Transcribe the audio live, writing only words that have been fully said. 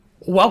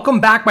Welcome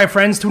back, my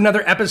friends, to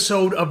another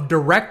episode of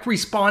Direct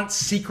Response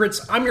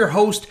Secrets. I'm your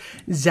host,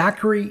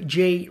 Zachary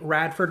J.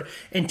 Radford,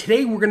 and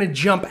today we're going to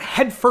jump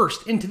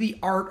headfirst into the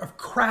art of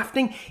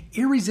crafting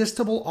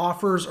irresistible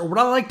offers, or what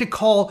I like to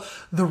call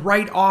the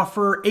right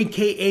offer,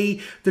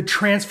 aka the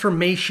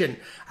transformation.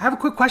 I have a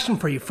quick question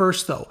for you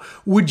first, though.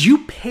 Would you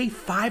pay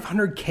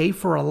 $500K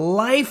for a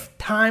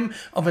lifetime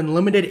of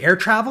unlimited air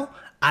travel?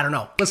 I don't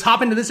know. Let's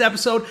hop into this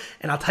episode,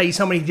 and I'll tell you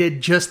somebody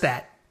did just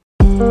that.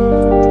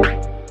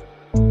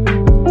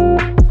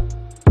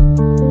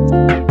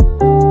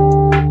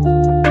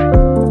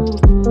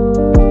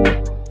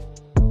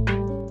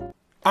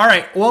 All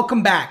right,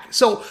 welcome back.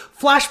 So,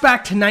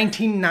 flashback to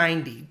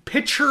 1990.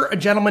 Picture a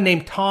gentleman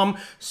named Tom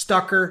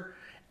Stucker,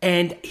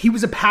 and he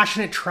was a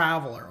passionate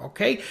traveler,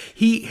 okay?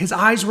 His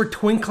eyes were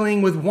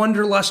twinkling with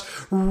wanderlust,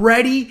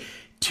 ready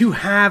to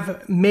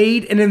have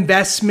made an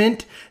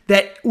investment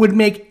that would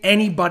make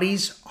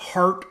anybody's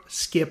heart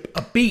skip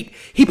a beat.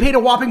 He paid a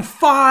whopping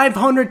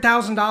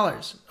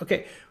 $500,000,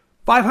 okay?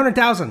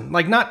 500,000,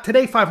 like not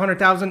today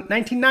 500,000,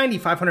 1990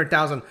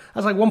 500,000.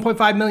 That's like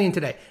 1.5 million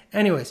today.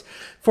 Anyways,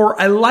 for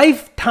a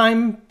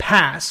lifetime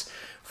pass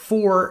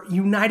for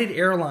United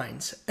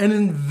Airlines, an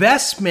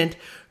investment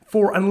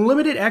for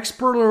unlimited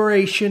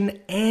exploration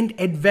and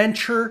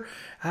adventure,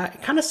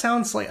 it kind of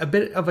sounds like a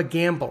bit of a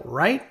gamble,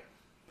 right?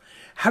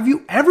 Have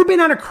you ever been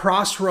on a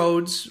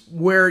crossroads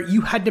where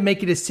you had to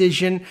make a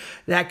decision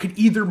that could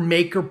either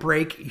make or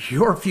break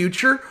your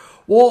future?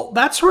 Well,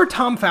 that's where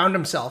Tom found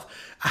himself.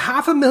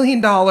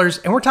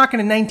 $500,000, and we're talking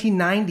in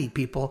 1990,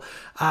 people,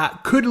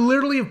 could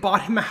literally have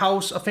bought him a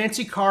house, a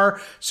fancy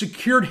car,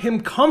 secured him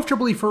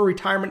comfortably for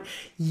retirement,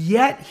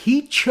 yet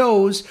he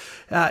chose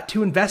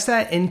to invest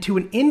that into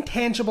an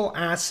intangible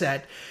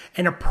asset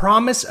and a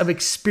promise of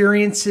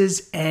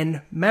experiences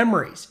and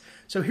memories.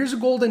 So here's a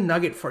golden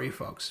nugget for you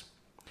folks.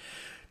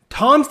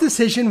 Tom's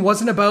decision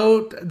wasn't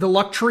about the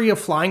luxury of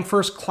flying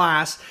first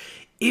class.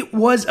 It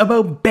was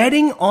about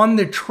betting on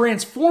the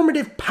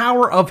transformative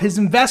power of his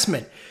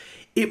investment.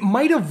 It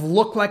might have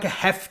looked like a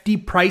hefty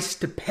price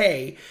to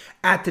pay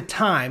at the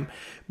time,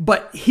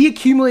 but he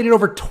accumulated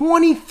over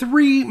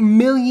 23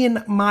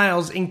 million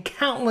miles in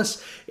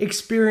countless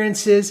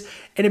experiences,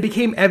 and it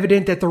became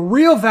evident that the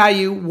real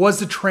value was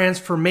the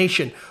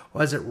transformation.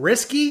 Was it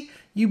risky?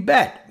 You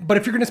bet. But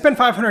if you're going to spend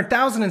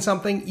 $500,000 in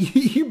something,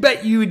 you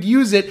bet you would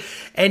use it,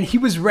 and he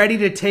was ready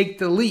to take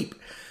the leap.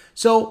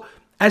 So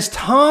as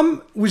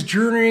Tom was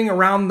journeying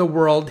around the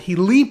world, he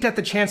leaped at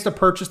the chance to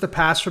purchase the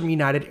pass from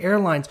United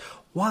Airlines.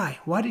 Why?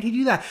 Why did he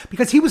do that?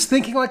 Because he was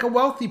thinking like a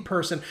wealthy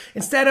person.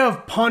 Instead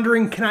of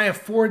pondering, can I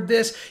afford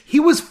this?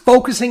 He was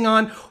focusing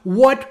on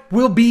what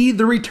will be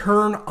the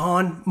return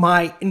on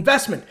my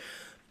investment.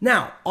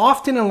 Now,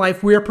 often in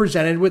life, we are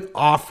presented with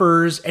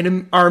offers,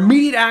 and our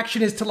immediate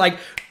action is to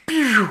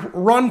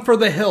run for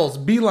the hills,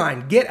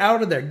 beeline, get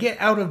out of there, get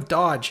out of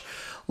Dodge.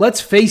 Let's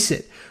face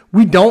it,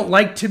 we don't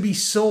like to be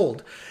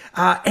sold.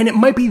 And it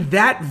might be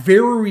that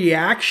very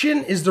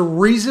reaction is the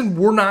reason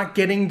we're not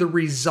getting the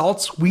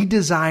results we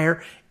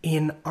desire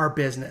in our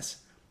business.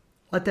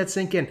 Let that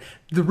sink in.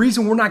 The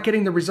reason we're not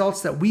getting the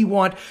results that we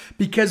want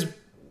because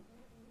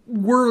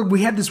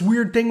we have this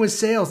weird thing with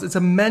sales. It's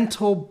a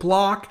mental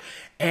block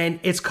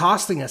and it's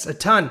costing us a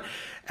ton.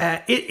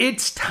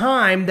 It's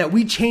time that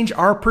we change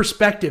our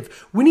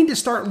perspective. We need to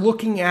start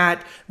looking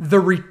at the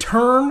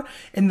return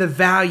and the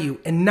value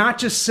and not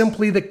just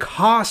simply the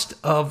cost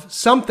of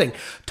something.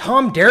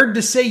 Tom dared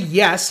to say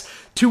yes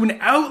to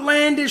an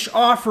outlandish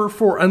offer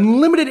for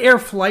unlimited air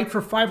flight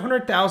for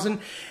 $500,000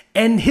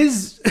 and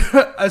his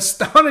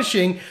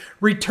astonishing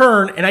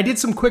return. And I did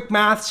some quick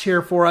maths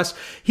here for us.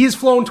 He has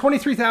flown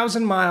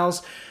 23,000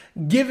 miles,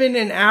 given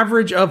an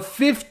average of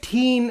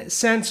 15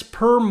 cents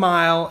per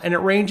mile, and it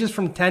ranges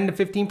from 10 to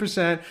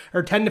 15%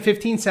 or 10 to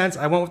 15 cents.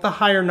 I went with a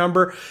higher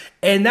number,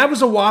 and that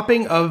was a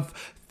whopping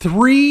of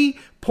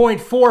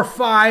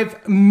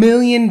 $3.45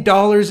 million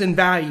in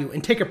value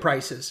in ticket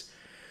prices.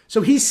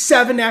 So he's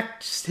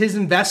 7x his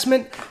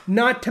investment,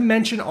 not to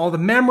mention all the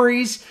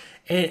memories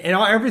and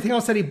everything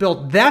else that he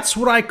built. That's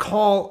what I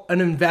call an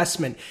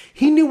investment.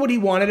 He knew what he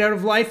wanted out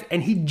of life,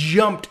 and he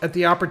jumped at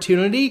the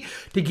opportunity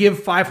to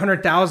give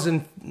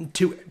 $500,000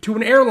 to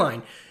an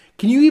airline.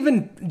 Can you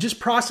even just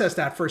process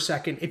that for a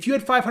second? If you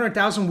had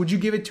 $500,000, would you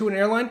give it to an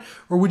airline,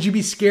 or would you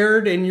be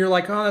scared and you're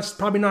like, oh, that's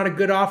probably not a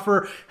good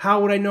offer.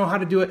 How would I know how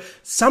to do it?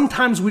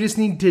 Sometimes we just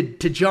need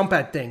to jump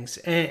at things.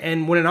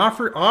 And when an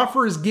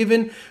offer is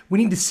given, we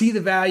need to see the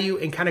value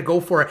and kind of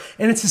go for it.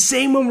 And it's the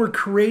same when we're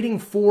creating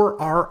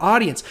for our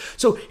audience.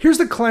 So here's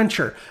the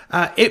clincher.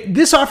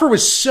 This offer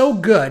was so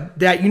good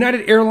that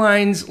United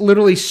Airlines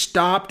literally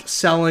stopped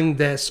selling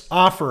this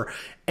offer.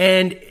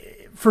 And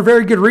for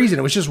very good reason.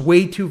 It was just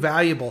way too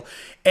valuable.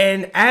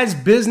 And as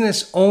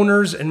business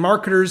owners and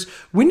marketers,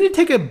 we need to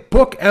take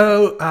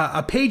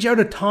a page out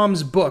of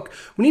Tom's book.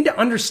 We need to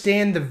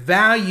understand the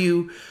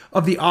value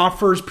of the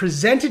offers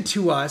presented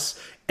to us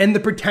and the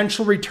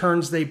potential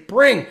returns they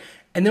bring.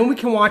 And then we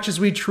can watch as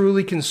we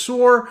truly can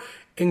soar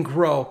and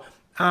grow.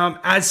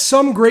 As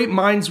some great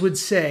minds would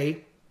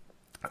say,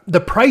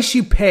 the price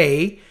you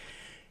pay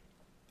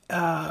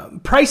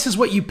price is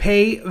what you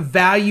pay,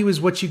 value is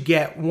what you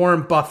get.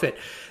 Warren Buffett.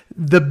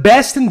 The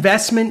best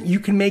investment you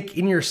can make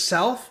in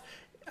yourself,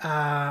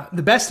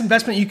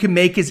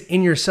 is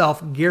in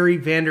yourself. Gary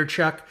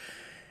Vaynerchuk.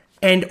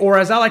 Or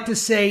as I like to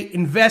say,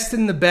 invest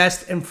in the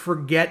best and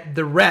forget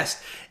the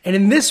rest. And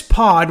in this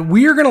pod,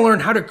 we are going to learn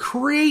how to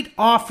create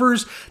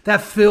offers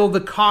that fill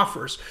the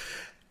coffers.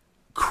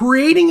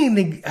 Creating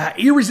an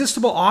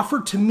irresistible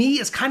offer, to me,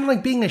 is kind of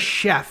like being a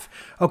chef.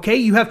 Okay,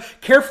 you have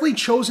carefully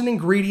chosen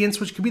ingredients,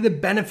 which could be the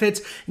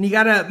benefits, and you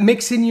got to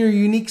mix in your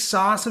unique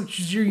sauce, which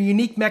is your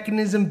unique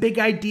mechanism, big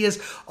ideas,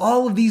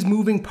 all of these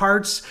moving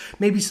parts,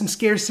 maybe some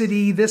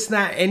scarcity, this,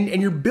 that,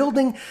 and you're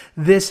building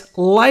this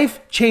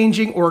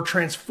life-changing or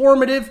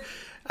transformative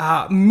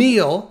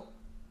meal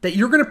that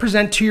you're going to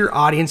present to your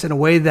audience in a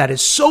way that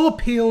is so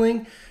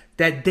appealing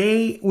that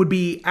they would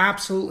be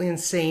absolutely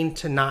insane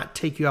to not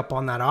take you up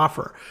on that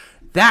offer.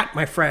 That,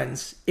 my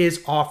friends,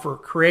 is offer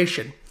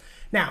creation.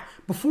 Now,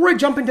 before I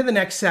jump into the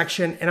next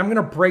section, and I'm going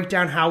to break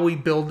down how we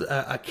build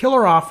a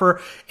killer offer,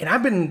 and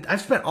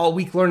I've spent all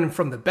week learning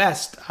from the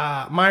best.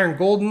 Myron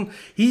Golden,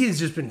 he has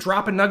just been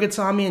dropping nuggets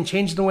on me and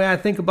changing the way I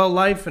think about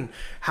life and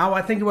how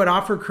I think about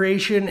offer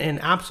creation and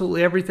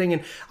absolutely everything.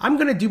 And I'm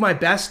going to do my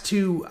best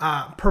to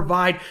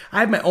provide. I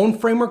have my own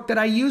framework that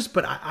I use,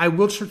 but I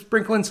will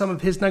sprinkle in some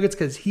of his nuggets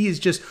because he is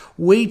just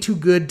way too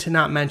good to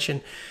not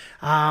mention.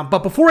 But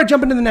before I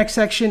jump into the next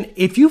section,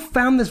 if you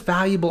found this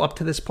valuable up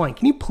to this point,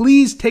 can you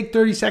please take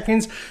 30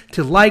 seconds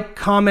to like,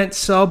 comment,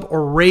 sub,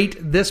 or rate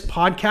this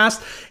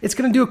podcast? It's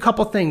going to do a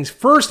couple things.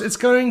 First, it's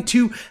going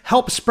to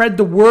help spread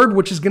the word,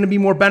 which is going to be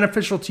more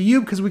beneficial to you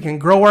because we can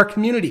grow our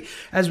community.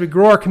 As we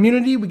grow our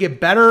community, we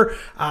get better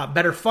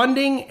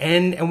funding,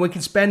 and we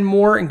can spend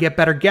more and get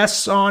better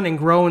guests on and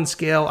grow and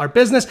scale our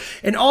business.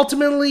 And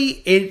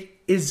ultimately, it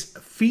is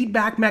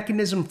feedback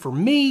mechanism for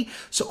me,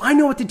 so I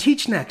know what to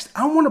teach next.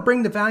 I want to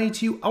bring the value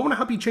to you. I want to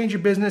help you change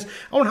your business.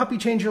 I want to help you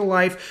change your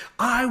life.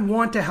 I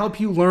want to help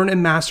you learn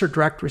and master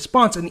direct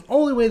response. And the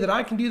only way that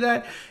I can do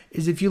that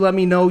is if you let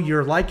me know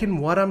you're liking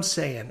what I'm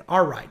saying.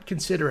 All right,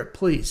 consider it,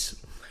 please.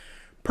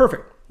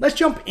 Perfect. Let's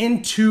jump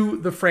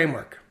into the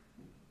framework.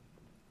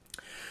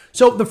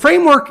 So the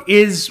framework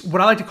is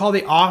what I like to call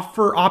the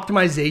offer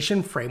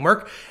optimization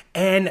framework.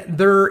 And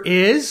there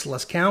is,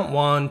 let's count,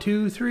 1,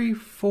 2, 3,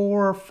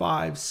 4,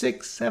 5,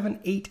 6, 7,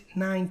 8,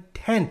 9,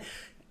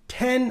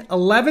 10,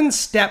 11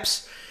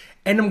 steps.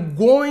 And I'm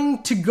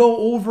going to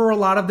go over a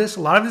lot of this.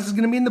 A lot of this is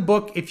going to be in the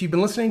book. If you've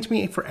been listening to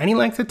me for any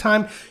length of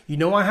time, you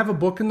know I have a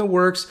book in the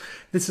works.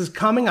 This is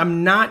coming.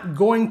 I'm not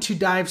going to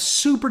dive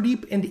super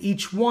deep into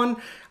each one.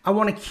 I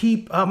want to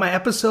keep my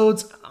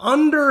episodes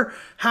under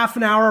half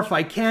an hour if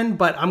I can,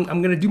 but I'm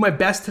going to do my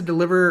best to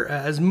deliver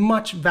as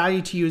much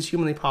value to you as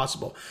humanly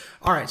possible.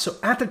 All right, so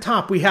at the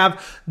top, we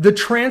have the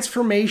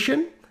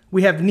transformation.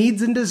 We have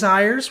needs and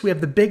desires. We have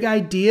the big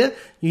idea,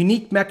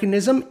 unique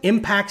mechanism,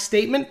 impact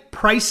statement,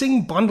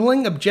 pricing,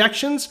 bundling,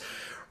 objections,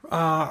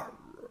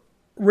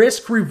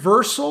 risk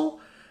reversal,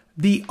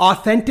 the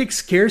authentic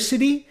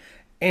scarcity,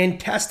 and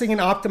testing and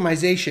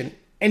optimization.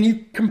 And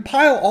you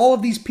compile all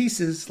of these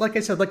pieces, like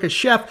I said, like a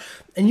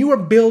chef, and you are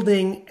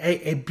building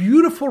a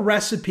beautiful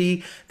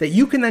recipe that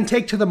you can then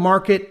take to the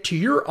market, to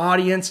your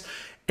audience,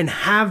 and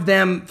have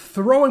them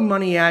throwing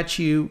money at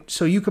you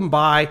so you can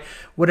buy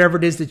whatever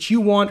it is that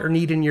you want or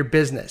need in your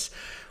business.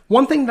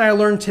 One thing that I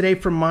learned today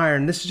from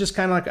Myron, this is just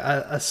kind of like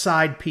a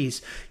side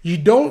piece. You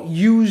don't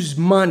use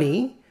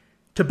money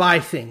to buy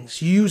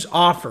things. You use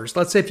offers.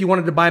 Let's say if you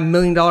wanted to buy $1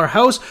 million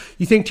house,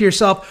 you think to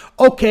yourself,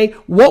 okay,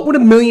 what would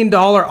 $1 million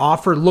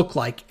offer look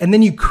like? And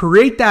then you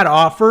create that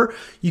offer,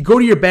 you go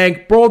to your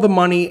bank, borrow the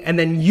money, and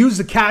then use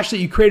the cash that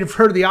you created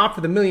for the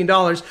offer, the $1 million,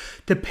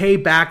 to pay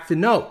back the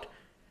note.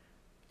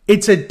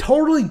 It's a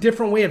totally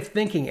different way of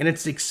thinking, and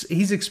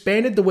he's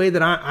expanded the way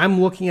that I'm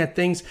looking at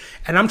things,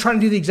 and I'm trying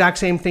to do the exact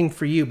same thing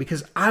for you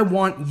because I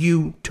want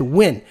you to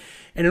win.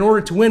 And in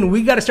order to win,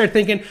 we got to start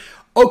thinking,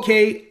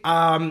 okay,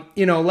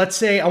 let's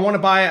say I want to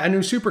buy a new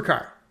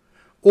supercar,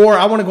 or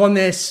I want to go on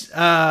this,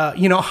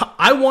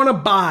 I want to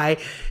buy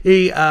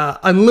a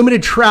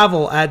unlimited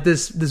travel at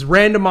this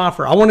random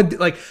offer. I want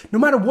to no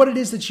matter what it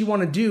is that you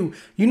want to do,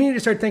 you need to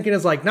start thinking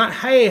as like, not,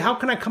 hey, how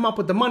can I come up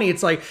with the money?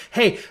 It's like,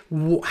 hey,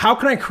 how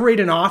can I create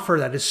an offer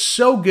that is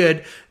so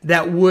good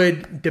that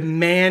would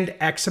demand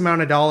X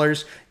amount of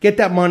dollars, get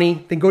that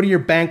money, then go to your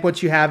bank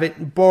once you have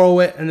it, borrow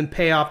it, and then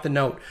pay off the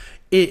note.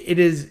 It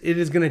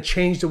is going to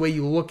change the way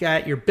you look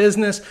at your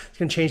business. It's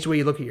going to change the way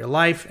you look at your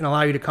life and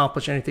allow you to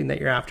accomplish anything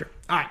that you're after.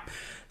 All right,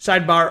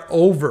 sidebar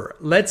over.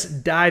 Let's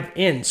dive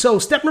in. So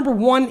step number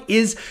 1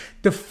 is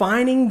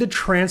defining the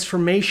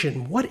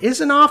transformation. What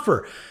is an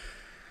offer?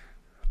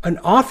 An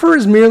offer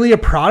is merely a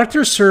product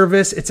or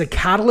service. It's a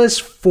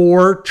catalyst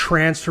for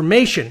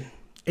transformation.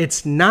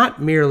 It's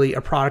not merely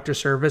a product or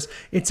service.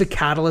 It's a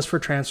catalyst for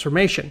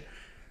transformation.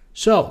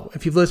 So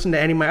if you've listened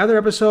to any of my other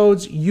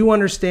episodes, you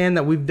understand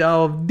that we've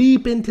delved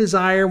deep into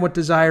desire and what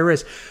desire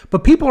is.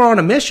 But people are on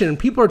a mission.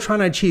 People are trying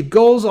to achieve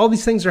goals. All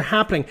these things are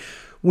happening.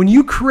 When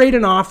you create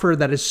an offer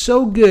that is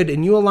so good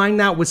and you align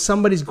that with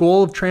somebody's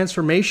goal of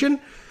transformation,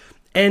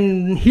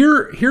 And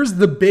here's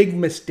the big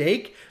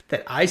mistake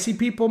that I see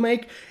people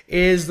make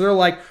is they're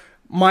like,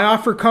 my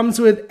offer comes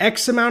with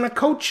X amount of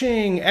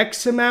coaching,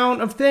 X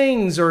amount of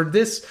things, or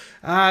this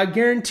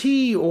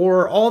guarantee,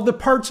 or all the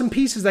parts and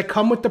pieces that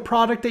come with the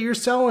product that you're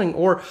selling,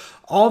 or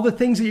all the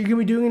things that you're going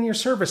to be doing in your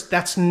service.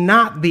 That's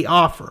not the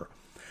offer.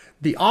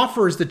 The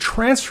offer is the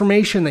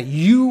transformation that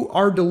you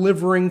are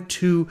delivering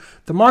to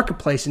the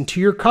marketplace and to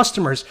your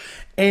customers.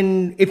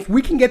 And if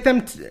we can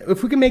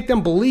make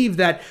them believe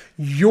that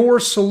your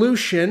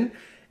solution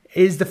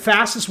is the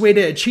fastest way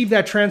to achieve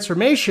that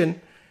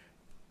transformation,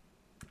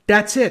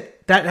 that's it.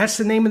 That's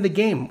the name of the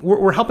game.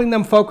 We're helping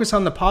them focus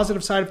on the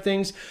positive side of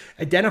things,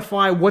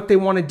 identify what they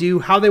want to do,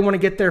 how they want to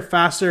get there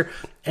faster,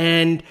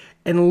 and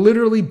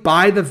literally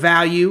buy the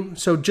value.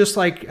 So just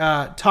like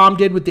Tom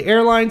did with the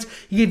airlines,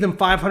 he gave them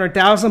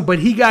 $500,000, but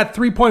he got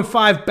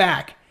 3.5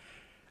 back.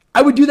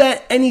 I would do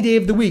that any day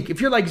of the week.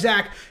 If you're like,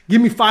 Zach,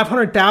 give me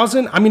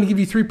 $500,000, I'm going to give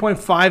you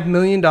 $3.5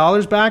 million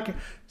back.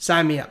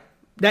 Sign me up.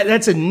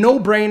 That's a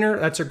no-brainer.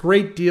 That's a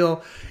great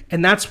deal.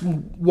 And that's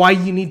why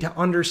you need to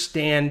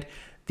understand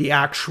the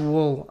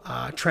actual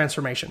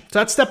transformation. So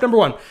that's step number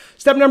 1.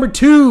 Step number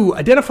 2,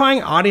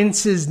 identifying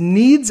audiences'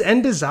 needs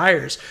and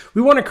desires.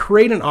 We want to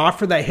create an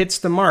offer that hits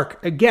the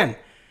mark. Again,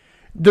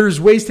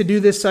 there's ways to do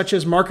this, such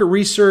as market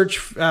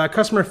research,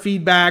 customer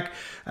feedback,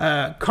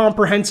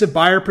 comprehensive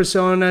buyer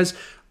personas,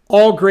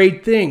 all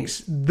great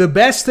things. The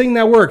best thing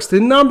that works, the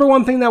number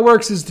one thing that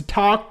works, is to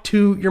talk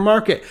to your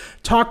market,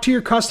 talk to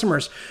your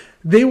customers.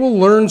 They will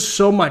learn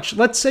so much.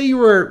 Let's say you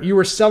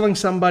were selling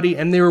somebody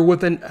and they were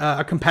with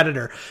a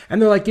competitor,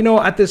 and they're like,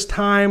 at this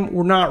time,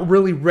 we're not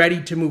really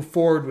ready to move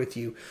forward with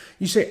you.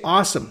 You say,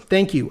 awesome,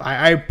 thank you.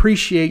 I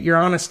appreciate your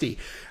honesty.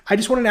 I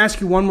just wanted to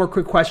ask you one more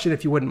quick question,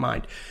 if you wouldn't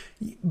mind.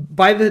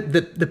 By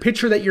the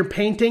picture that you're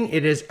painting,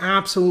 it is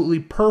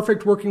absolutely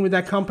perfect working with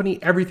that company.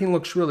 Everything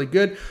looks really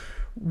good.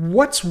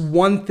 What's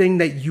one thing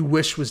that you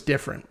wish was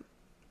different?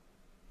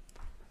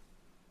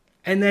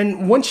 And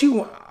then once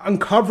you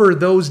uncover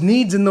those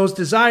needs and those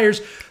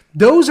desires,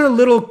 those are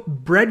little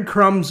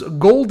breadcrumbs,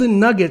 golden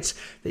nuggets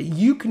that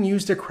you can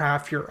use to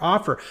craft your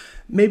offer.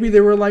 Maybe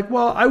they were like,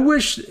 well, I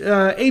wish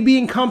AB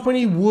and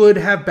Company would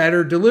have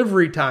better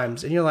delivery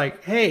times. And you're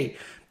like, hey,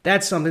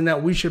 that's something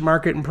that we should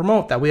market and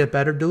promote, that we have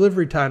better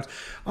delivery times.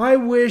 I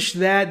wish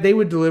that they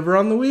would deliver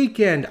on the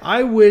weekend.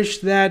 I wish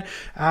that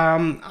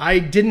I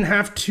didn't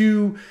have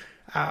to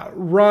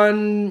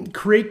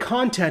create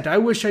content. I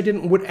wish I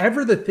didn't,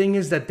 whatever the thing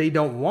is that they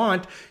don't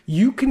want,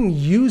 you can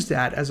use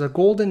that as a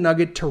golden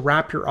nugget to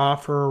wrap your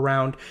offer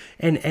around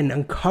and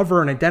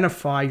uncover and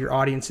identify your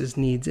audience's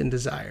needs and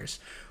desires.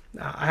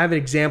 I have an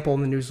example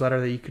in the newsletter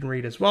that you can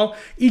read as well.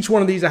 Each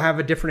one of these, I have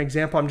a different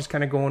example. I'm just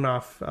kind of going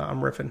off,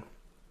 I'm riffing.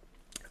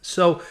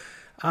 So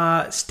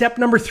step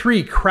number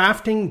 3,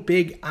 crafting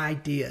big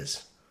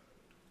ideas.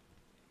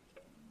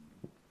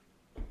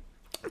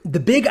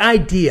 The big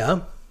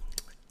idea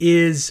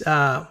is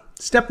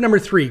step number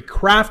 3,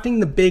 crafting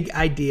the big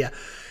idea.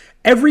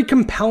 Every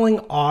compelling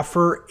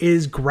offer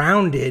is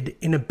grounded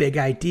in a big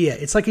idea.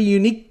 It's like a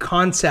unique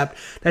concept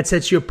that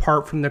sets you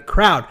apart from the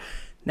crowd.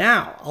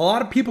 Now, a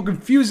lot of people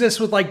confuse this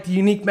with like the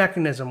unique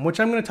mechanism, which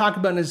I'm going to talk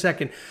about in a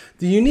second.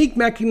 The unique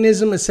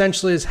mechanism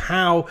essentially is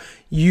how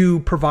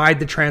you provide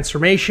the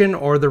transformation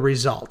or the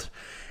result.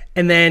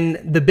 And then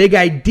the big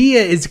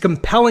idea is a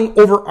compelling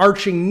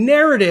overarching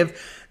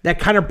narrative that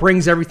kind of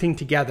brings everything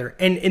together.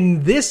 And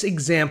in this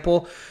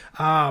example,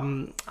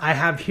 I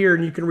have here,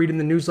 and you can read in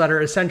the newsletter,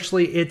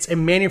 essentially it's a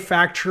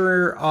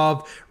manufacturer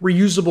of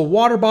reusable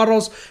water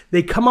bottles.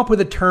 They come up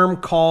with a term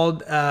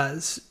called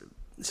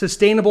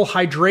sustainable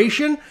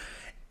hydration.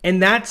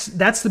 And that's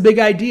the big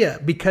idea,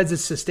 because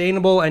it's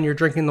sustainable and you're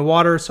drinking the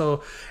water.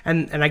 So,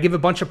 and I give a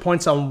bunch of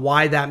points on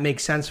why that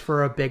makes sense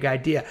for a big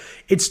idea.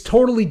 It's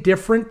totally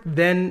different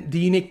than the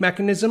unique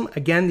mechanism.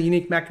 Again, the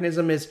unique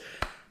mechanism is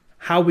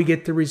how we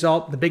get the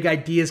result. The big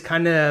idea is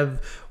kind of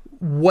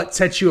what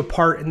sets you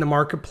apart in the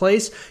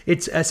marketplace.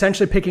 It's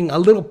essentially picking a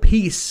little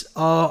piece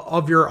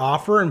of your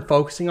offer and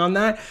focusing on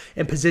that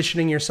and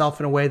positioning yourself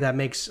in a way that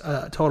makes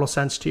total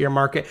sense to your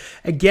market.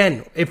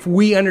 Again, if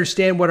we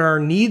understand what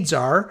our needs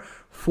are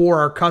for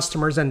our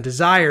customers and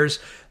desires,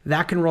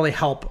 that can really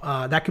help.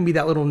 That can be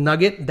that little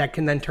nugget that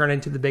can then turn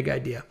into the big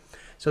idea.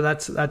 So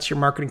that's your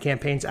marketing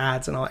campaigns,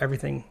 ads, and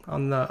everything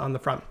on the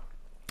front.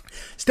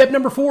 Step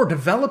number 4,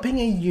 developing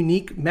a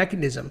unique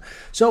mechanism.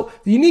 So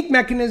the unique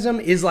mechanism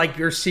is like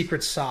your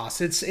secret sauce.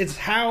 It's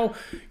how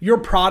your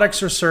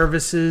products or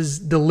services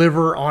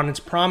deliver on its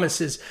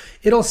promises.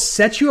 It'll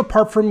set you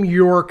apart from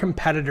your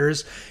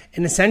competitors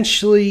and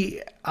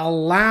essentially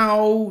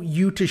allow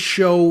you to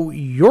show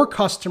your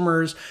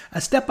customers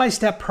a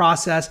step-by-step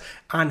process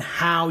on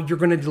how you're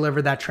going to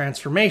deliver that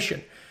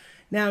transformation.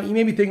 Now, you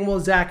may be thinking, well,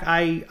 Zach,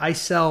 I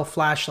sell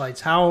flashlights.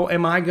 How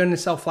am I going to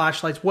sell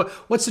flashlights?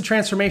 What's the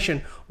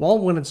transformation? Well,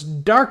 when it's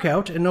dark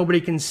out and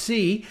nobody can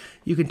see,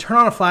 you can turn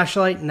on a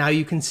flashlight. Now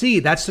you can see.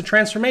 That's the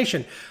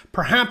transformation.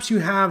 Perhaps you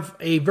have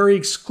a very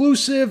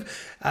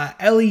exclusive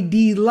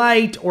LED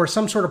light or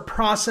some sort of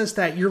process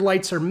that your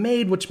lights are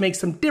made, which makes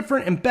them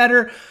different and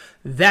better.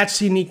 That's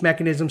the unique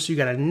mechanism. So you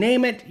got to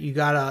name it, you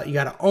got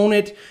to own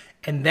it,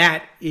 and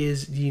that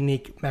is the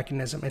unique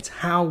mechanism. It's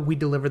how we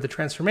deliver the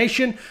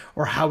transformation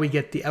or how we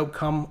get the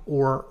outcome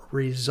or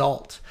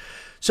result.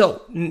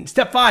 So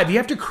step 5, you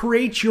have to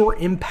create your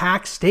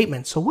impact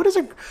statement. So what is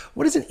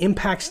an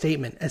impact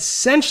statement?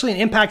 Essentially, an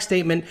impact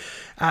statement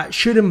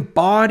should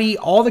embody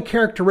all the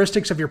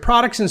characteristics of your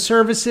products and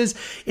services.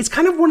 It's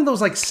kind of one of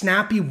those like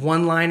snappy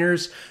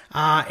one-liners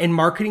and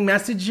marketing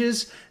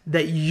messages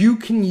that you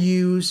can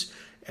use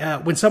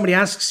when somebody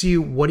asks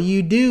you, what do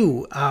you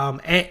do?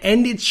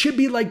 And it should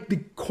be like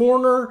the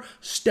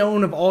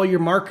cornerstone of all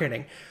your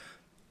marketing.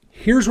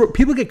 Here's what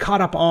people get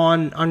caught up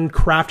on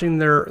crafting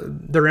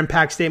their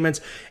impact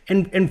statements.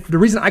 And the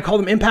reason I call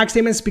them impact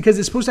statements is because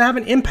it's supposed to have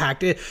an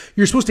impact.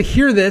 You're supposed to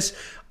hear this,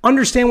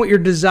 understand what your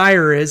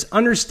desire is,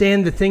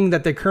 understand the thing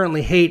that they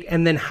currently hate,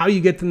 and then how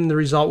you get them the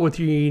result with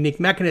your unique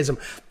mechanism.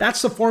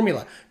 That's the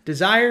formula.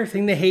 Desire,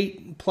 thing they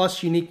hate,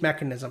 plus unique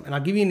mechanism. And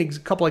I'll give you a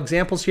couple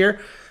examples here.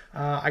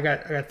 I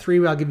got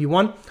 3, I'll give you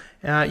one.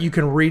 You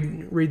can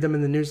read them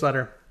in the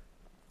newsletter.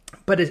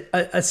 But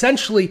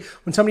essentially,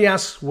 when somebody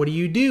asks, what do?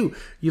 You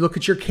look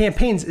at your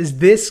campaigns. Is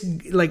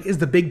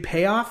the big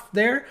payoff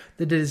there?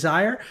 The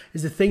desire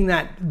is the thing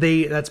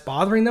that's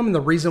bothering them and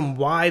the reason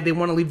why they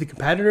want to leave the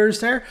competitors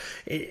there.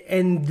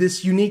 And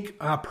this unique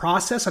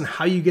process on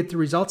how you get the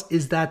results,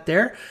 is that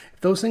there?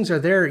 If those things are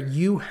there,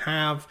 you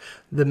have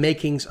the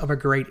makings of a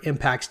great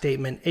impact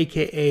statement,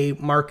 aka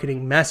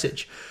marketing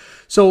message.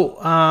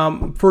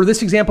 So for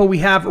this example, we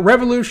have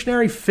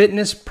Revolutionary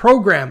Fitness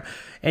Program.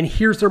 And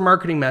here's their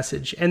marketing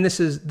message. And this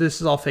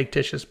is all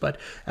fictitious, but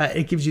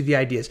it gives you the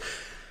ideas.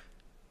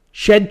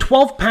 Shed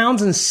 12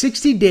 pounds in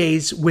 60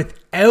 days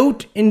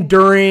without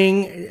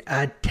enduring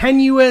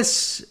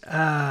tenuous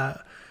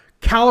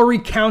calorie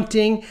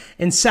counting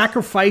and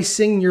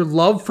sacrificing your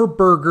love for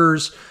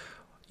burgers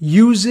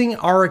using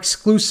our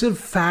exclusive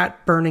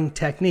fat burning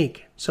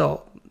technique.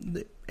 So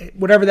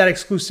whatever that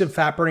exclusive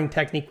fat burning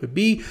technique would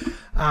be.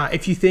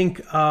 If you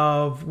think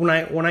of, when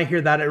I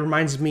hear that, it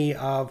reminds me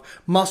of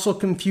Muscle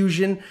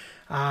Confusion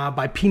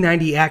by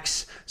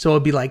P90X. So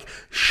it'd be like,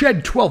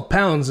 shed 12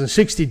 pounds in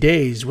 60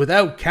 days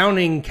without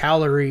counting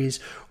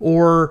calories,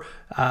 or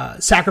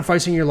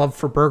sacrificing your love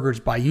for burgers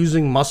by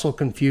using Muscle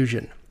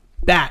Confusion.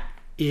 That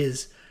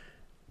is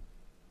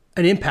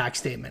an impact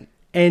statement.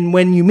 And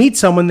when you meet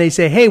someone, they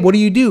say, hey, what do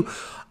you do?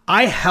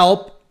 I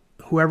help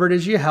whoever it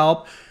is you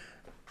help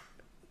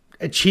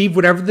achieve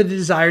whatever the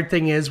desired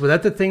thing is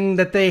without the thing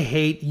that they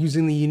hate,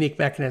 using the unique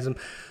mechanism.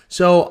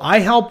 So I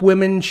help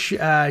women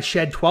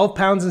shed 12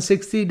 pounds in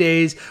 60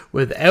 days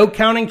without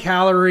counting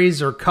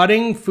calories or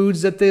cutting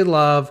foods that they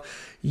love,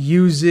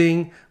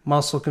 using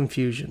Muscle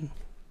Confusion.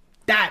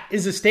 That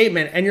is a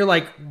statement. And you're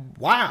like,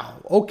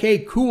 wow, okay,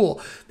 cool.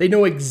 They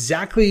know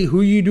exactly who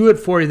you do it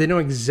for. They know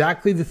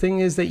exactly the thing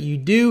is that you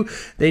do.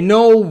 They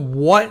know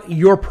what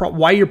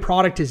why your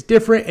product is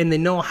different, and they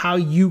know how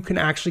you can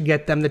actually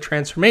get them the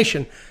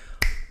transformation.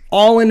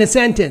 All in a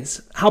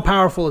sentence. How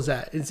powerful is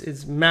that?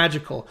 It's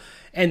magical.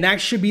 And that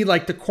should be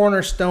like the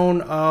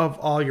cornerstone of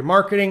all your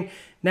marketing.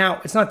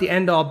 Now, it's not the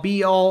end all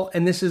be all,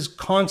 and this is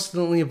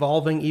constantly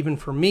evolving even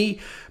for me,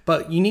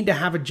 but you need to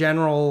have a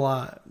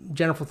general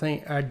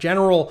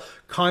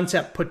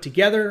concept put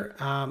together,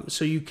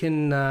 so you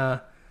can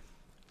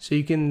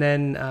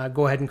then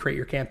go ahead and create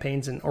your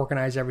campaigns and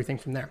organize everything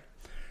from there.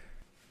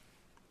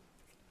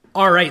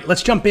 All right,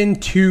 let's jump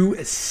into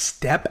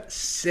step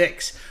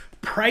 6.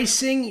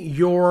 Pricing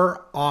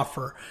your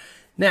offer.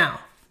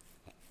 Now,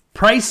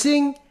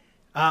 pricing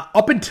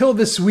up until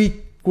this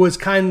week was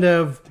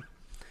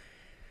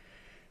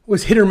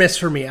hit or miss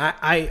for me.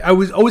 I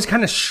was always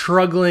kind of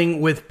struggling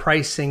with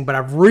pricing, but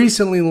I've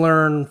recently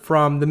learned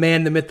from the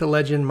man, the myth, the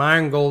legend,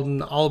 Myron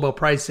Golden, all about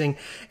pricing.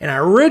 And I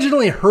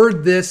originally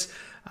heard this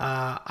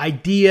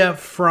idea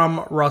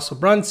from Russell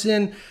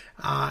Brunson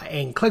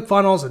and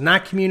ClickFunnels and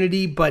that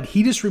community, but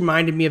he just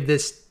reminded me of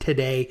this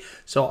today.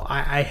 So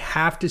I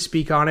have to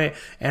speak on it,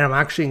 and I'm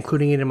actually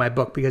including it in my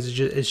book because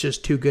it's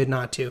just too good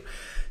not to.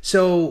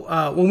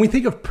 So when we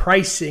think of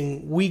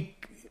pricing, we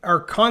are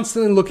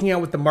constantly looking at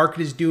what the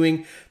market is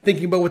doing,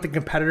 thinking about what the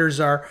competitors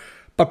are.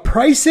 But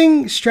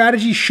pricing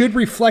strategy should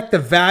reflect the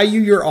value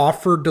your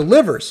offer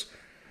delivers,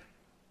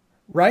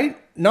 right?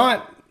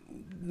 Not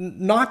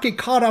get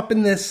caught up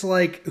in this,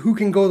 like, who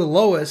can go the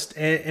lowest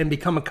and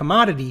become a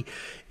commodity.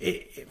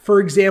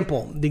 For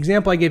example, the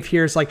example I give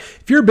here is like,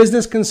 if you're a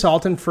business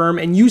consultant firm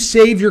and you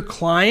save your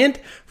client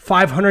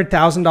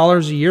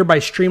 $500,000 a year by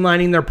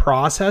streamlining their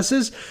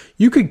processes,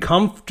 you could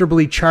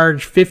comfortably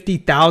charge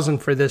 $50,000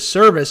 for this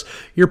service.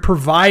 You're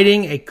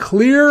providing a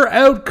clear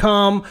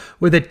outcome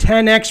with a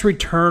 10x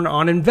return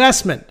on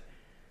investment.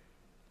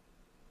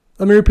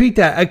 Let me repeat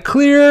that. A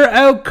clear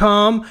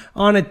outcome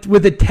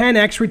with a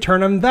 10x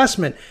return on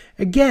investment.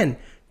 Again,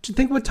 just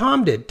think what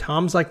Tom did.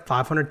 Tom's like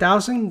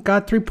 $500,000,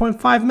 got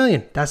 $3.5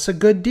 million. That's a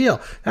good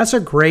deal. That's a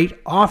great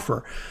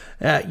offer.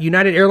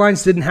 United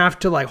Airlines didn't have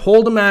to like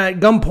hold him at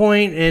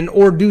gunpoint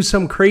or do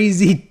some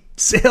crazy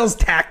sales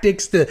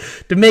tactics to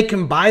make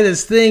him buy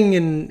this thing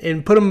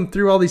and put him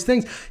through all these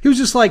things. He was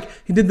just like,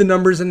 he did the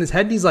numbers in his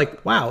head. And he's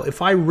like, wow,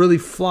 if I really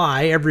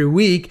fly every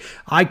week,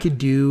 I could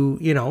do,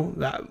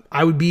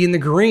 I would be in the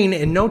green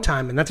in no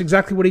time. And that's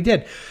exactly what he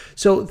did.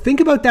 So think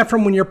about that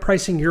from when you're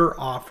pricing your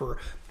offer.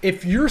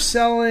 If you're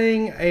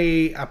selling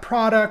a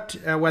product,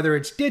 whether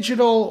it's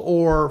digital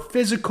or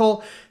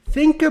physical,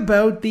 think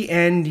about the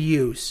end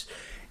use.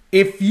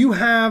 If you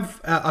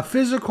have a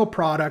physical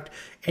product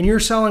and you're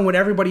selling what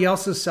everybody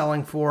else is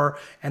selling for,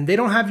 and they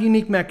don't have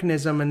unique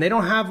mechanism and they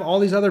don't have all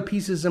these other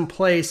pieces in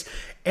place,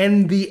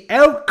 and the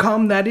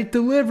outcome that it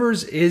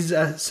delivers is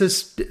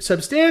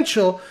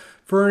substantial.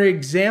 For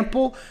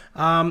example,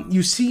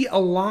 you see a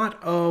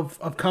lot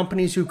of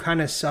companies who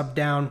kind of sub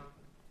down.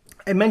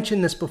 I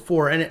mentioned this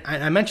before, and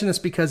I mentioned this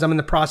because I'm in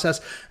the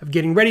process of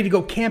getting ready to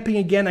go camping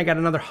again. I got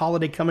another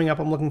holiday coming up.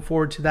 I'm looking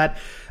forward to that.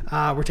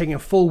 We're taking a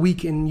full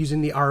week and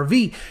using the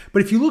RV.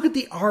 But if you look at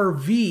the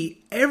RV,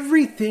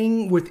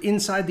 everything with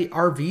inside the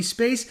RV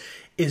space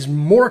is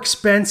more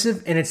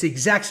expensive, and it's the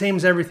exact same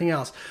as everything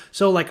else.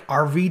 So like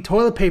RV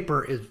toilet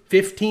paper is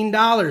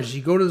 $15.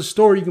 You go to the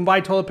store, you can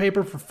buy toilet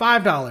paper for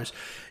 $5.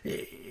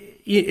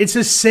 It's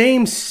the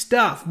same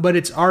stuff, but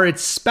it's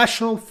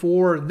special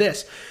for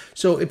this.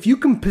 So if you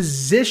can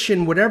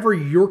position whatever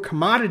your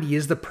commodity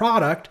is, the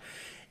product,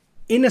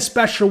 in a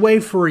special way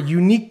for a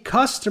unique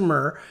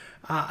customer,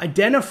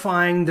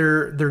 identifying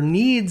their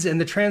needs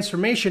and the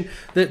transformation,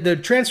 the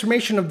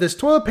transformation of this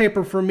toilet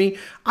paper for me,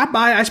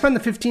 I spend the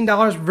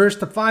 $15 versus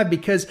the $5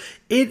 because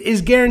it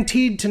is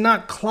guaranteed to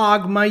not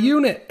clog my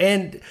unit.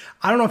 And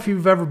I don't know if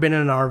you've ever been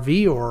in an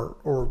RV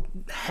or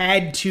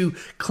had to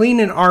clean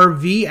an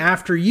RV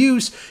after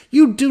use.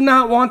 You do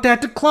not want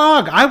that to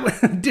clog. I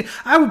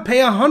would pay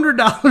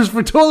 $100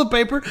 for toilet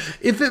paper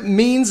if it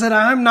means that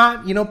I'm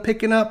not,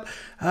 picking up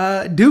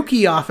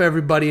dookie off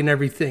everybody and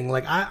everything.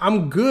 Like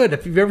I'm good.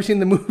 If you've ever seen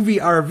the movie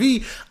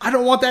RV, I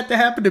don't want that to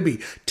happen to me.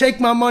 Take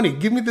my money.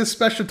 Give me this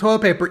special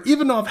toilet paper,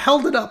 even though I've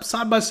held it up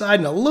side by side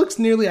and it looks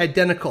nearly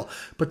identical,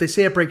 but they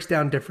say it breaks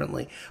down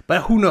differently.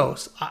 But who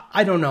knows?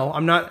 I don't know.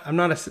 I'm not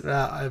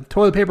a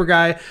toilet paper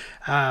guy.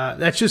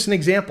 That's just an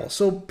example.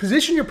 So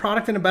position your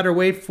product in a better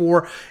way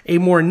for a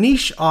more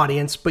niche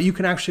audience, but you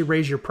can actually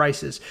raise your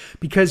prices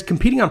because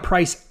competing on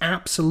price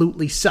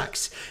absolutely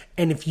sucks.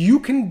 And if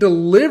you can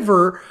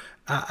deliver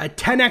a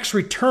 10x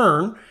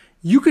return,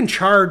 you can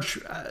charge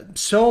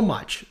so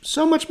much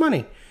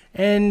money,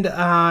 and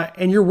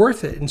you're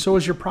worth it, and so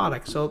is your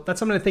product. So that's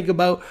something to think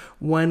about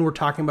when we're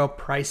talking about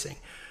pricing.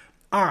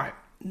 All right,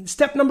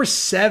 step number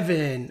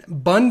 7,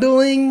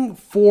 bundling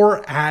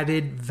for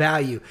added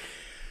value.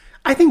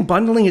 I think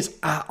bundling is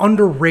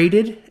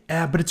underrated,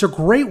 but it's a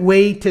great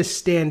way to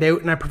stand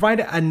out, and I provide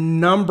a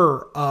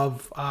number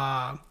of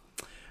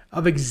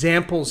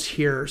examples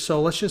here.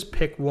 So let's just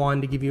pick one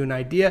to give you an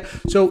idea.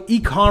 So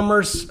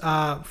e-commerce,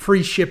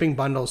 free shipping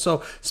bundles.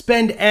 So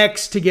spend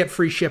X to get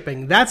free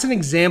shipping. That's an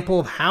example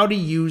of how to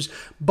use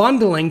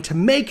bundling to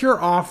make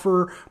your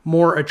offer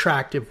more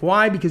attractive.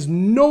 Why? Because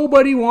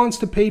nobody wants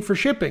to pay for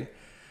shipping,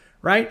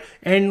 right?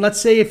 And let's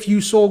say if you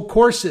sold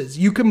courses,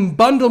 you can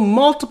bundle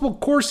multiple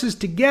courses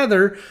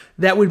together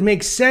that would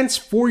make sense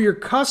for your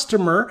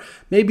customer.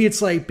 Maybe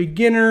it's like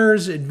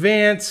beginners,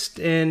 advanced,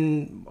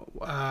 and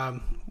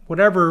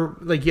whatever,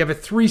 like you have a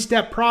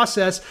 3-step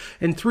process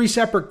and 3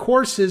 separate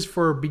courses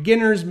for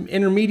beginners,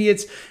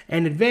 intermediates,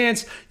 and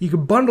advanced. You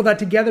could bundle that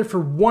together for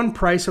one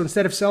price. So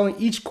instead of selling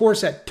each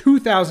course at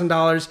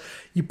 $2,000,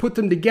 you put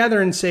them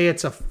together and say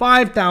it's a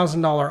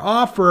 $5,000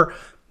 offer.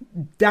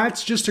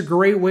 That's just a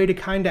great way to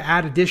kind of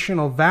add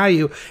additional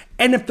value.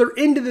 And if they're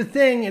into the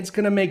thing, it's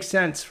going to make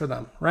sense for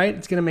them, right?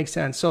 It's going to make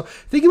sense. So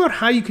think about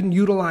how you can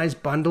utilize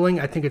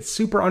bundling. I think it's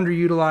super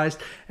underutilized,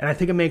 and I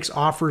think it makes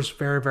offers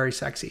very, very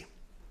sexy.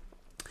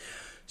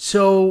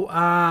 So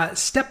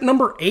step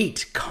number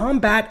 8,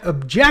 combat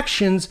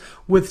objections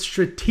with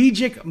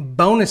strategic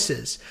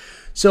bonuses.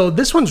 So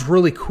this one's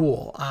really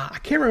cool. I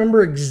can't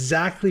remember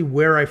exactly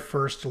where I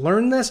first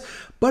learned this,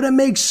 but it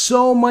makes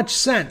so much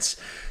sense.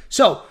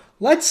 So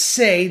let's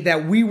say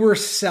that we were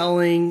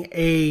selling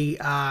a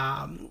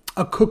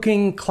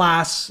cooking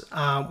class.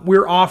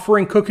 We're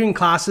offering cooking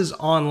classes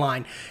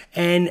online.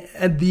 And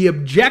the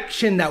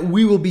objection that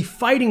we will be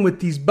fighting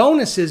with these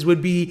bonuses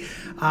would be,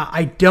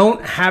 I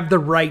don't have the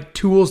right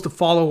tools to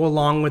follow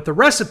along with the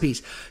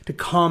recipes. To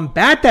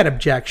combat that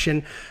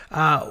objection,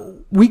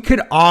 we could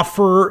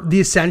offer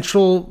the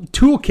essential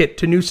toolkit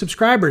to new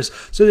subscribers.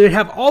 So they'd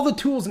have all the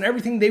tools and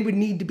everything they would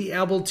need to be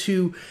able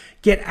to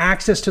get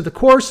access to the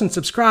course and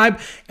subscribe.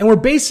 And we're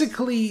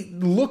basically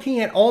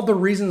looking at all the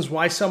reasons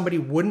why somebody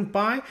wouldn't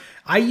buy.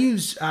 I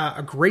use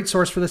a great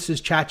source for this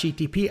is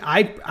ChatGPT.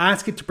 I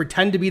ask it to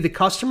pretend to be the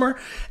customer,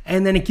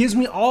 and then it gives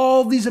me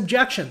all these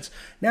objections.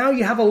 Now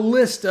you have a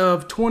list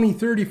of 20,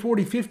 30,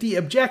 40, 50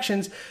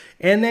 objections,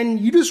 and then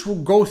you just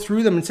go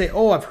through them and say,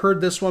 oh, I've heard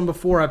this one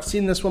before, I've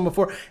seen this one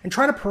before, and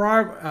try to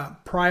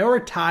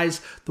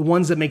prioritize the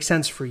ones that make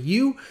sense for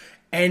you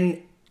and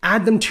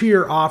add them to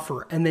your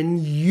offer, and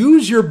then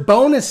use your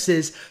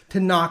bonuses to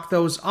knock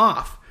those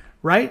off,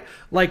 right?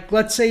 Like,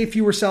 let's say if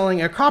you were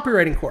selling a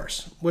copywriting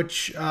course,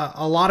 which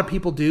a lot of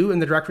people do in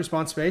the direct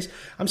response space.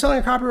 I'm selling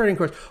a copywriting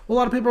course. Well, a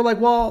lot of people are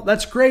like, well,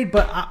 that's great,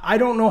 but I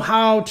don't know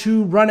how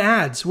to run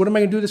ads. What am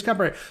I going to do with this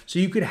copywriting? So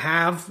you could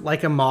have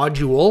like a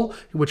module,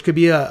 which could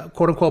be a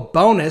quote unquote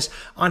bonus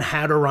on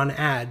how to run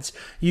ads.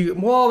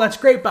 Well, that's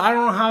great, but I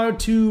don't know how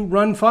to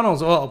run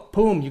funnels. Well,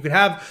 boom, you could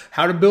have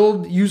how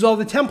to use all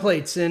the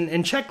templates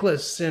and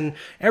checklists and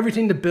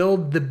everything to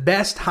build the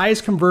best,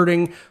 highest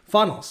converting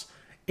funnels.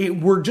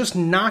 We're just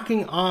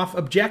knocking off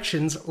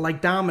objections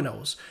like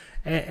dominoes.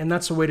 And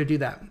that's the way to do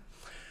that.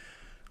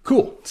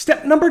 Cool.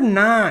 Step number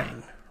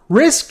 9,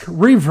 risk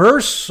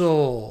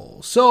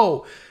reversal.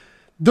 So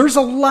there's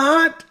a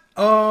lot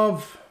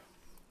of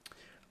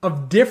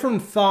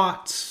different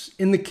thoughts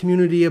in the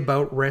community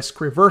about risk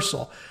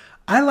reversal.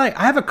 I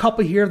have a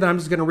couple here that I'm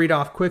just going to read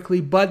off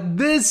quickly, but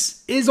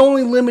this is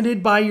only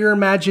limited by your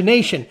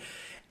imagination.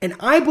 And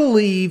I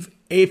believe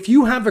if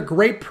you have a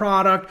great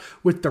product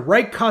with the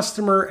right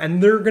customer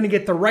and they're going to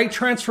get the right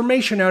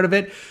transformation out of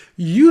it,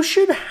 you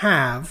should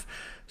have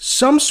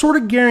some sort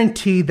of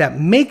guarantee that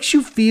makes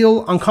you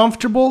feel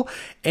uncomfortable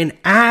and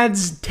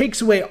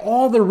takes away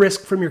all the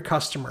risk from your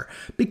customer,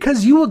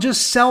 because you will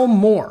just sell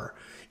more.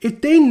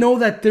 If they know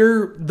that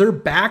they're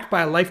backed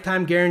by a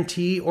lifetime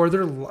guarantee or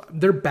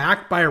they're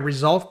backed by a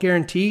result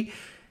guarantee,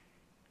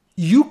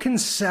 you can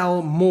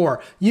sell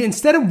more.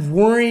 Instead of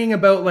worrying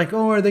about like,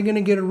 oh, are they going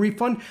to get a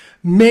refund?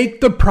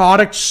 Make the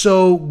product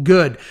so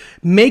good.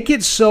 Make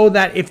it so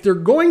that if they're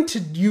going to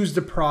use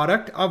the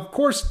product, of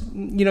course,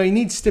 you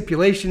need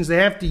stipulations. They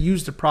have to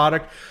use the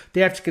product. They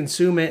have to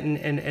consume it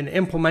and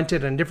implement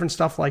it and different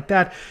stuff like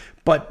that.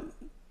 But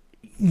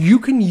you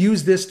can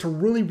use this to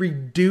really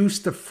reduce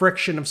the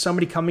friction of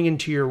somebody coming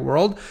into your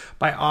world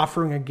by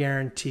offering a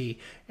guarantee.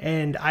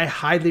 And I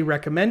highly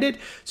recommend it.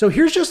 So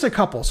here's just a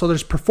couple. So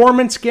there's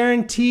performance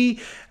guarantee.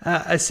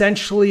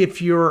 Essentially,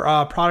 if you're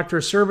a product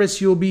or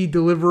service, you'll be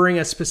delivering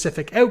a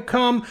specific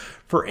outcome.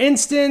 For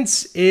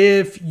instance,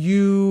 if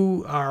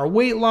you are a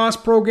weight loss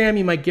program,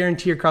 you might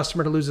guarantee your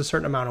customer to lose a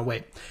certain amount of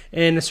weight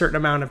in a certain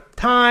amount of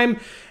time.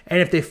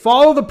 And if they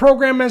follow the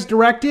program as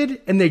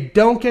directed and they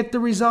don't get the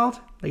result,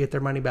 they get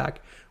their money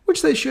back,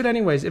 which they should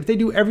anyways, if they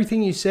do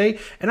everything you say.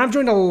 And I've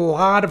joined a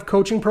lot of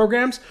coaching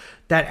programs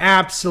that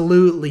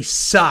absolutely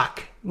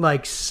suck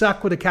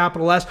with a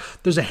capital S.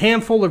 There's a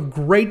handful of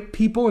great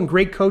people and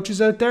great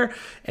coaches out there.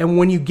 And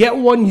when you get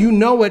one, you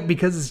know it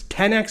because it's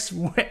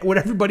 10x what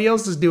everybody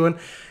else is doing.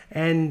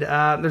 And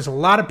there's a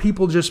lot of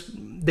people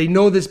they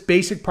know this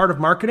basic part of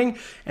marketing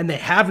and they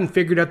haven't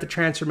figured out the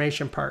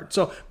transformation part.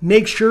 So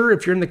make sure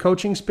if you're in the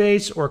coaching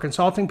space or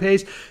consulting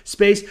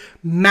space,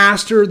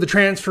 master the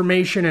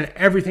transformation and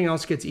everything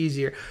else gets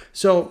easier.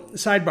 So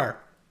sidebar.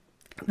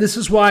 This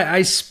is why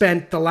I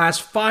spent the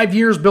last 5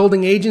 years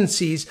building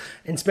agencies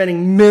and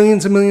spending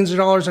millions and millions of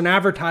dollars on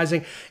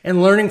advertising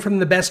and learning from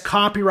the best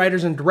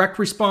copywriters and direct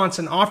response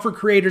and offer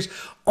creators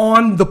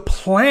on the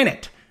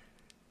planet.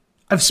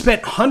 I've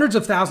spent hundreds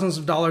of thousands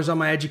of dollars on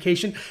my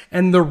education,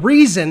 and the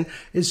reason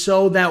is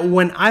so that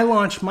when I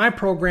launch my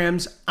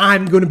programs,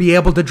 I'm going to be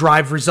able to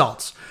drive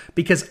results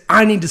because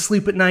I need to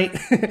sleep at night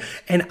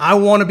and I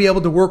want to be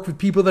able to work with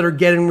people that are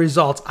getting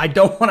results. I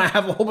don't want to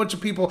have a whole bunch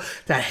of people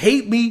that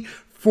hate me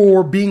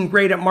for being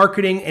great at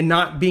marketing and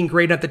not being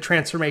great at the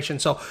transformation.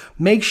 So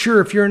make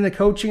sure if you're in the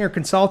coaching or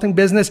consulting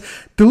business,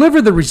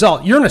 deliver the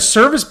result. You're in a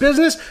service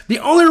business, the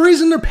only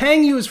reason they're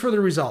paying you is for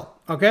the result.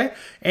 Okay.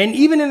 And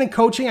even in the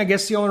coaching, I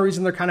guess the only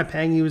reason they're kind of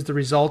paying you is the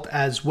result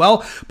as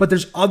well. But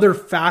there's other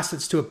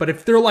facets to it. But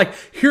if they're like,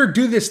 here,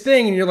 do this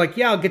thing. And you're like,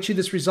 yeah, I'll get you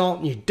this result.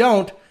 And you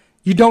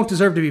don't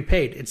deserve to be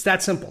paid. It's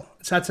that simple.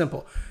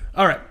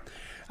 All right.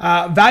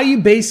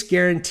 Value-based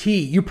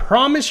guarantee. You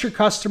promise your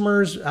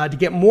customers to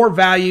get more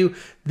value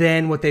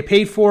than what they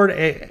paid for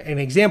it. An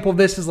example of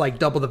this is like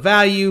double the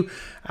value.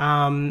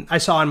 I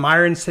saw on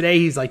Myron's today,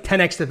 he's like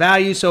 10x the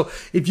value. So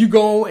if you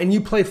go and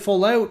you play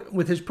full out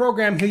with his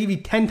program, he'll give you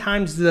 10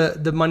 times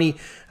the money,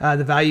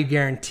 the value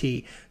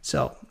guarantee.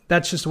 So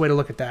that's just a way to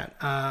look at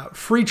that.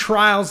 Free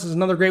trials is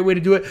another great way to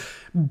do it.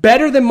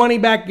 Better than money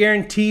back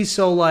guarantee.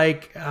 So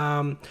like,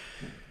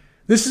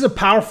 this is a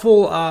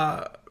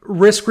powerful,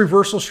 risk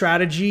reversal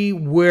strategy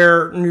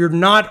where you're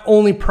not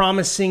only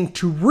promising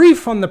to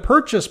refund the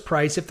purchase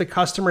price if the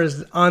customer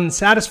is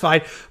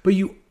unsatisfied, but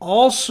you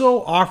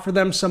also offer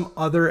them some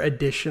other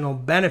additional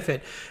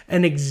benefit.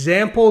 An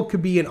example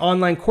could be an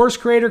online course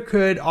creator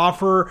could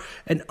offer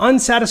an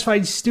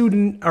unsatisfied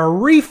student a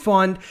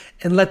refund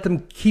and let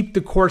them keep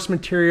the course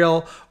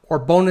material or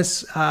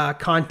bonus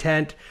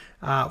content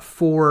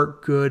for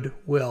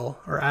goodwill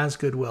or as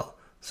goodwill.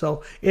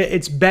 So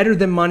it's better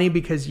than money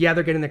because, yeah,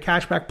 they're getting their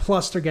cash back,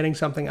 plus they're getting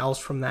something else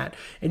from that.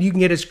 And you can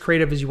get as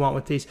creative as you want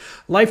with these.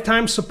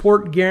 Lifetime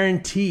support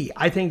guarantee.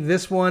 I think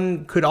this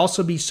one could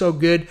also be so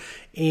good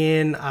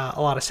in a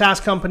lot of SaaS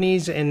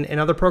companies and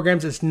other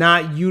programs. It's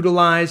not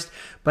utilized,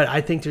 but I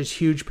think there's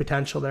huge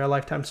potential there.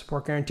 Lifetime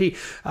support guarantee.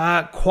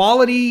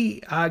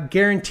 Quality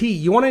guarantee.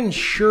 You want to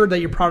ensure that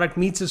your product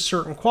meets a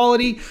certain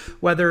quality,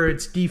 whether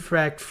it's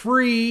defect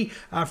free.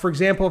 For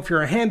example, if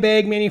you're a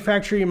handbag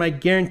manufacturer, you might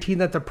guarantee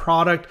that the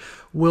product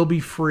will be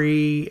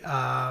free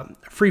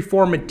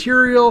form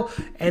material,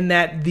 and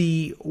that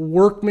the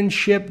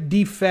workmanship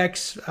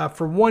defects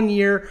for 1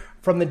 year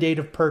from the date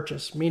of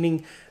purchase,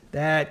 meaning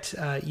that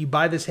you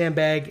buy this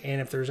handbag,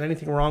 and if there's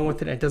anything wrong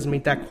with it, it doesn't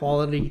meet that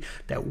quality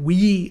that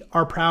we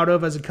are proud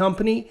of as a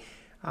company,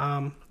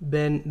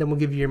 then we'll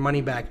give you your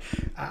money back.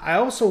 I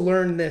also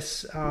learned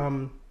this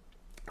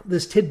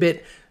this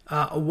tidbit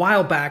a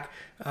while back.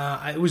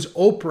 It was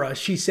Oprah.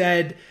 She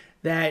said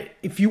that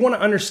if you want to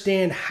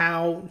understand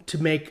how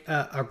to make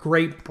a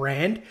great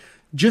brand,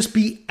 just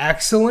be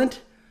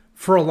excellent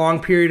for a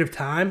long period of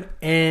time,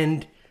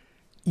 and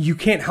you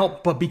can't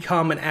help but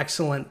become an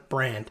excellent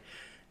brand.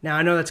 Now,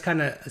 I know that's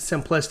kind of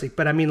simplistic,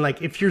 but I mean,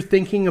 like, if you're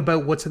thinking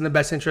about what's in the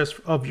best interest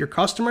of your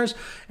customers,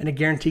 and a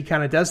guarantee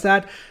kind of does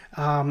that,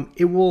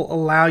 it will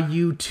allow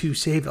you to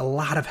save a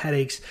lot of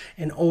headaches.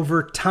 And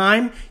over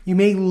time, you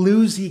may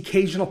lose the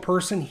occasional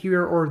person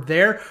here or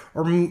there,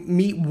 or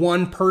meet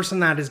one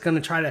person that is going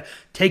to try to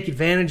take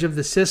advantage of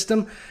the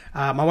system.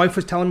 My wife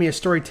was telling me a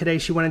story today.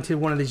 She went into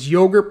one of these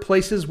yogurt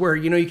places where,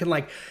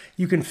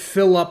 you can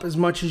fill up as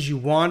much as you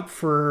want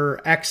for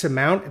X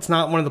amount. It's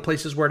not one of the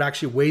places where it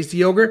actually weighs the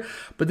yogurt,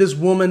 but this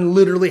woman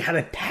literally had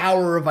a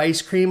tower of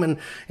ice cream and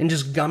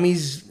just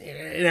gummies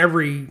in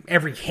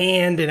every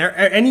hand, and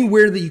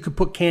anywhere that you could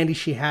put candy,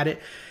 she had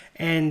it.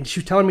 And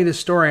she was telling me this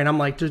story, and I'm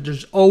like,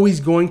 there's always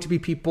going to be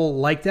people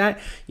like that.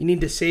 You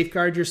need to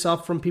safeguard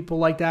yourself from people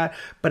like that.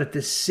 But at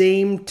the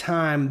same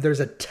time, there's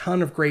a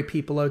ton of great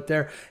people out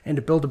there. And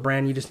to build a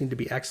brand, you just need to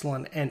be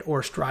excellent and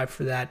or strive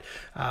for that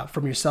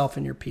from yourself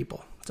and your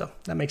people. So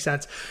that makes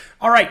sense.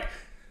 All right.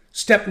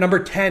 Step number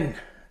 10,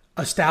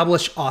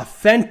 establish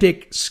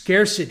authentic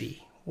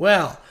scarcity.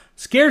 Well,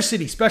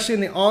 scarcity, especially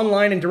in the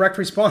online and direct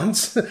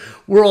response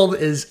world,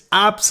 is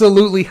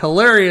absolutely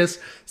hilarious.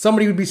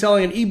 Somebody would be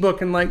selling an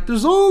ebook and like,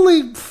 there's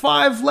only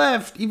 5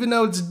 left, even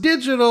though it's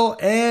digital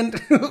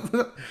and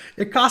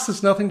it costs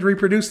us nothing to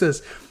reproduce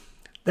this.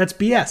 That's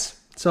BS.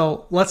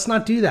 So let's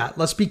not do that.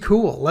 Let's be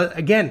cool.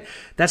 Again,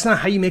 that's not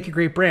how you make a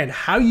great brand.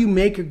 How you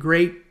make a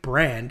great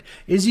brand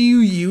is you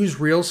use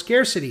real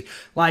scarcity.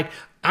 Like,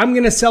 I'm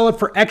going to sell it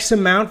for X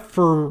amount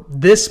for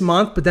this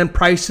month, but then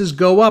prices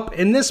go up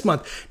in this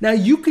month. Now,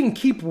 you can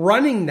keep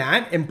running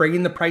that and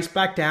bringing the price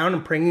back down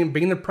and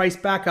bringing the price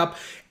back up.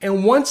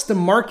 And once the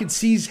market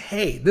sees,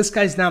 hey, this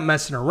guy's not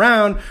messing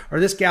around, or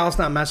this gal's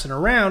not messing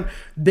around,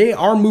 they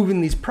are moving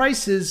these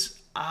prices.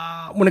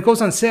 When it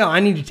goes on sale, I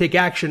need to take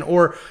action.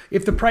 Or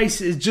if the price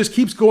just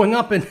keeps going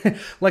up, and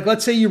like,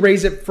 let's say you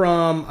raise it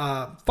from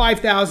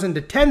 5,000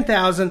 to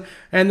 10,000,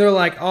 and they're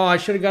like, oh, I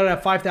should have got it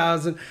at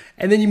 5,000,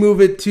 and then you move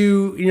it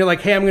to, and you're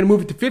like, hey, I'm going to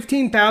move it to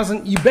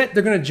 15,000. You bet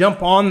they're going to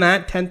jump on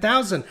that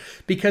 10,000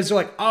 because they're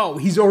like, oh,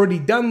 he's already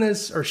done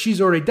this, or she's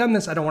already done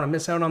this. I don't want to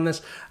miss out on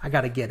this. I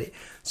got to get it.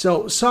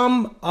 So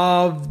some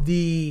of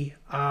the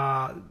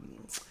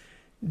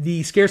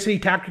scarcity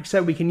tactics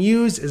that we can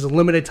use is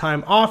limited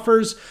time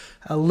offers,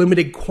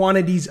 limited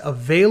quantities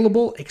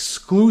available,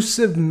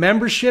 exclusive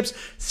memberships.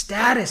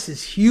 Status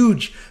is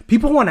huge.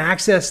 People want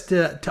access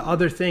to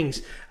other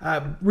things.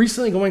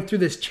 Recently going through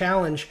this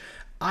challenge,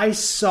 I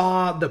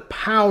saw the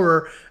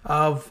power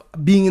of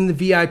being in the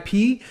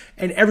VIP,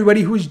 and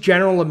everybody who was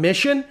general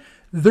admission,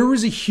 there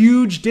was a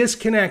huge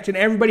disconnect, and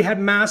everybody had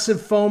massive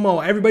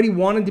FOMO. Everybody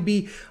wanted to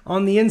be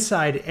on the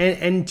inside.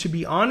 And to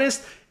be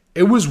honest,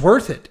 it was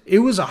worth it. It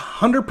was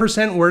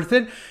 100% worth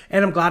it.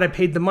 And I'm glad I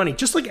paid the money.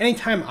 Just like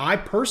anytime I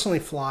personally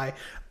fly,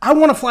 I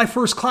want to fly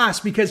first class,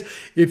 because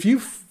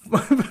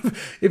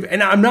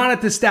and I'm not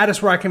at the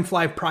status where I can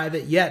fly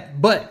private yet,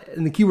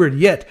 and the keyword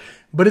yet,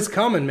 but it's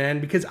coming,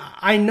 man, because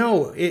I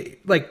know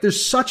it, like,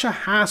 there's such a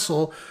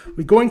hassle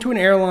with going to an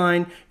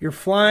airline. You're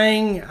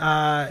flying,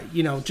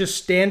 just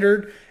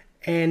standard,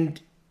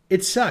 and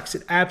it sucks.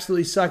 It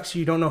absolutely sucks.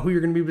 You don't know who you're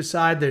going to be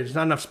beside. There's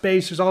not enough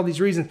space. There's all these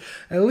reasons.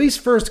 At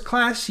least first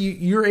class,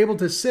 you're able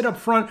to sit up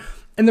front,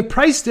 and the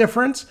price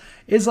difference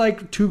is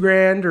like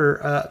 $2,000 or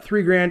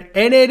 $3,000,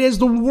 and it is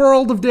the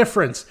world of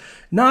difference.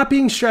 Not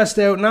being stressed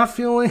out, not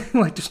feeling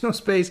like there's no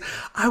space.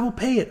 I will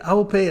pay it. I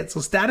will pay it.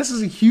 So status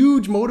is a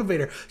huge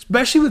motivator,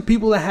 especially with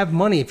people that have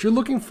money. If you're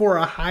looking for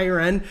a higher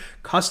end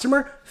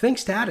customer, think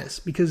status,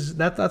 because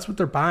that's what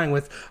they're buying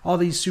with all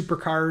these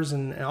supercars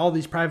and all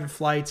these private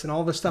flights and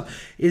all this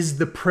stuff, is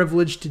the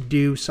privilege to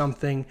do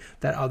something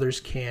that others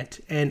can't.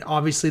 And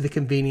obviously the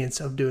convenience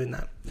of doing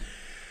that.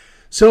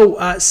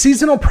 So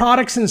seasonal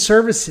products and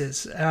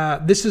services.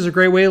 This is a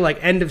great way,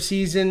 like end of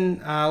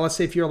season. Let's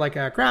say if you're like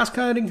a grass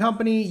cutting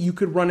company, you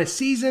could run a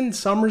season.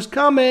 Summer's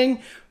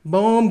coming.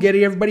 Boom,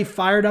 getting everybody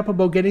fired up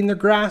about getting their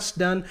grass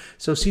done.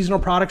 So seasonal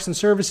products and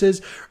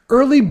services.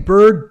 Early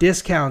bird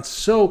discounts.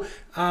 So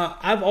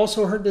I've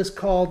also heard this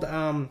called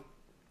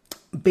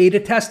beta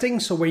testing.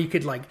 So where you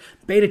could like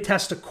beta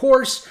test a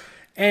course,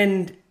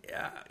 and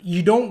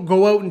you don't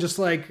go out and just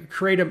like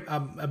create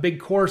a big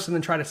course and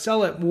then try to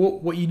sell it.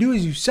 What you do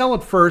is you sell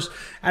it first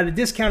at a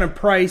discounted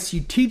price.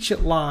 You teach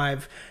it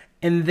live.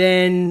 And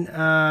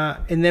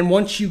then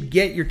once you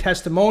get your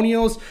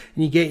testimonials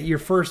and you get your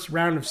first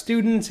round of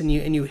students and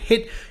you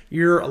hit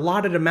your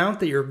allotted amount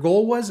that your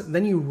goal was,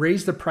 then you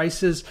raise the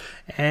prices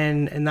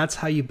and that's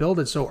how you build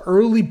it. So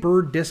early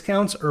bird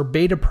discounts or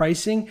beta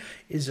pricing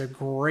is a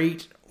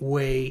great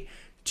way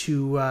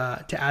to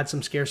add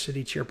some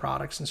scarcity to your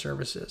products and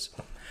services.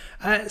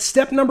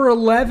 Step number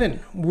 11,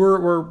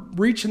 we're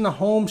reaching the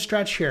home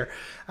stretch here.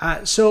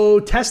 So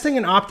testing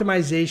and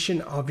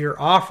optimization of your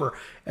offer.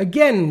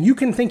 Again, you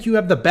can think you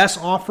have the best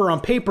offer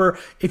on paper.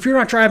 If you're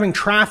not driving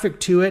traffic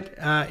to it,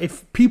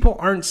 if people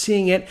aren't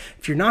seeing it,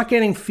 if you're not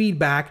getting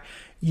feedback,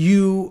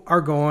 you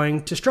are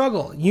going to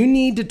struggle. You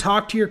need to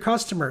talk to your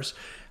customers.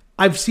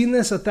 I've seen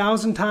this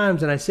 1,000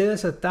 times, and I say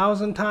this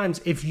 1,000 times.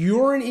 If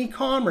you're in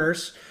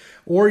e-commerce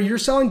or you're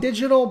selling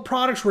digital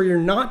products where you're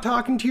not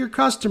talking to your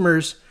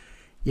customers,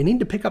 you need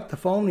to pick up the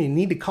phone, you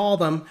need to call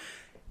them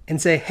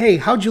and say, hey,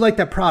 how'd you like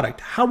that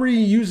product? How are you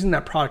using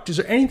that product? Is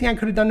there anything I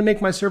could have done to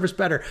make my service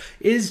better?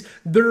 Is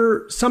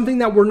there something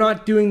that we're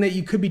not doing that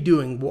you could be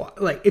doing?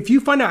 Like, if you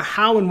find out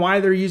how and why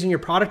they're using your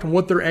product and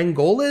what their end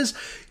goal is,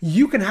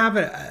 you can have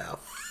a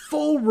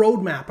full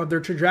roadmap of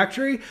their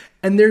trajectory,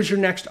 and there's your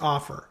next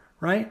offer,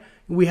 right?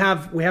 We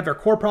have our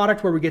core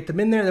product where we get them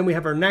in there, and then we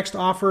have our next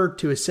offer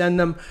to ascend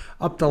them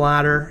up the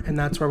ladder, and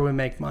that's where we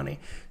make money.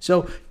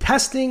 So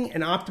testing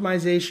and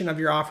optimization of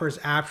your offer is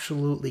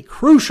absolutely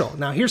crucial.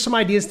 Now, here's some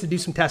ideas to do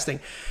some testing.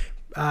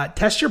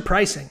 Test your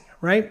pricing,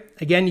 right?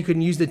 Again, you can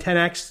use the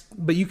 10X,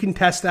 but you can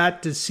test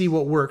that to see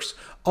what works.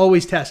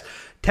 Always test.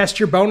 Test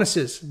your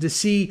bonuses to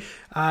see,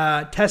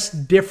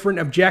 test different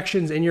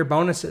objections in your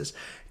bonuses.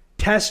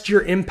 Test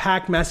your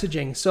impact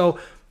messaging. So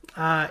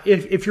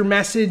if your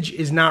message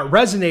is not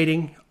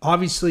resonating,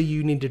 obviously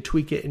you need to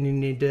tweak it and you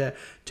need to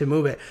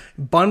move it.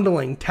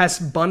 Bundling,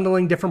 test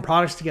bundling different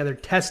products together,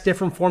 test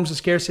different forms of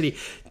scarcity,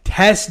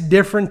 test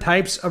different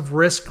types of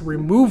risk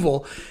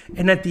removal.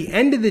 And at the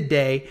end of the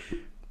day,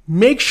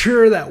 make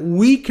sure that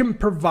we can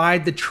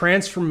provide the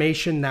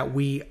transformation that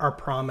we are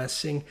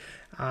promising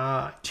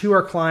to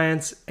our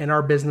clients, and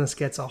our business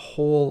gets a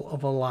whole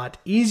of a lot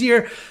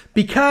easier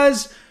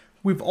because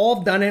we've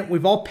all done it.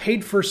 We've all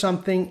paid for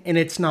something and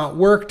it's not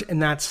worked,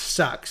 and that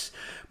sucks.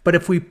 But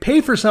if we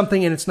pay for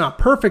something and it's not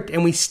perfect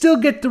and we still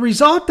get the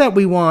result that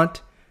we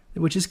want,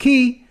 which is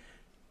key,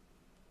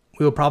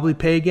 we will probably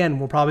pay again.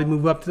 We'll probably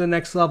move up to the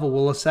next level.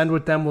 We'll ascend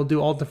with them. We'll do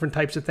all different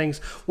types of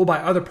things. We'll buy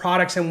other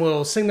products and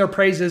we'll sing their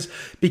praises,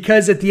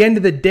 because at the end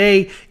of the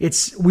day,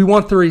 we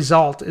want the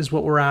result is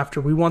what we're after.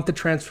 We want the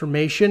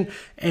transformation.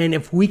 And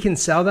if we can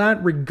sell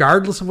that,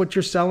 regardless of what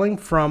you're selling,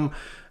 from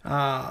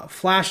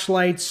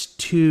flashlights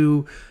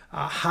to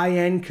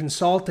high-end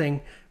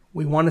consulting,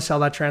 we want to sell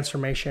that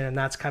transformation, and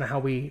that's kind of how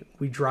we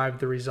drive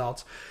the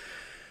results.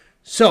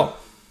 So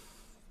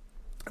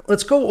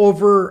let's go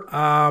over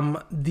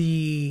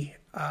the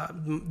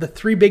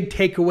three big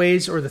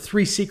takeaways, or the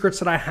three secrets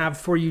that I have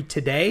for you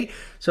today.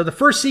 So the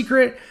first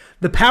secret: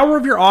 the power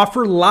of your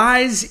offer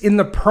lies in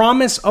the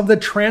promise of the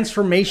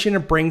transformation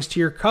it brings to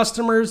your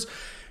customers.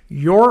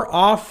 Your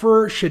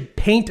offer should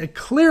paint a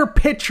clear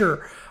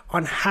picture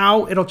on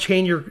how it'll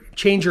change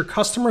your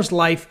customer's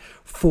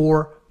life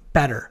for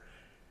better.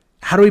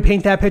 How do we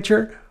paint that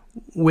picture?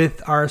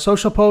 With our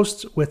social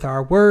posts, with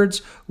our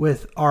words,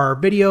 with our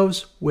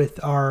videos,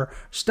 with our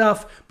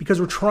stuff, because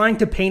we're trying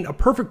to paint a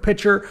perfect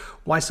picture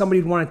why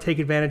somebody would want to take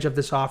advantage of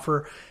this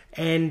offer.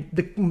 And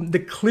the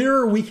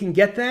clearer we can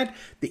get that,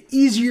 the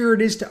easier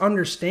it is to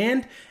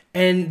understand,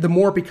 and the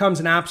more it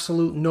becomes an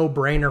absolute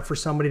no-brainer for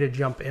somebody to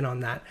jump in on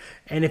that.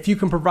 And if you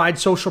can provide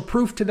social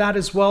proof to that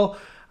as well,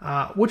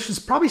 which is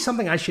probably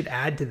something I should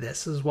add to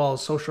this as well,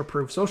 as social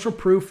proof. Social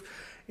proof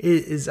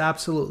is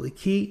absolutely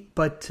key,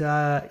 but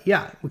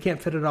we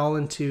can't fit it all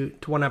into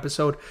one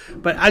episode.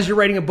 But as you're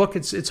writing a book,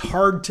 it's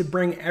hard to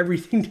bring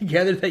everything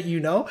together that you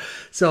know.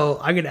 So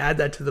I'm going to add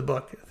that to the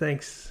book.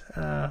 Thanks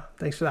for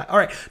that. All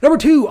right, number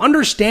 2,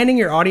 understanding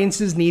your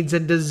audience's needs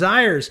and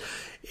desires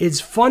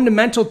is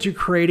fundamental to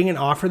creating an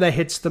offer that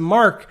hits the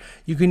mark.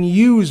 You can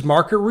use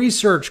market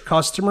research,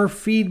 customer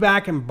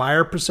feedback, and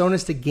buyer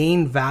personas to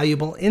gain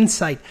valuable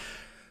insight.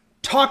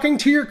 Talking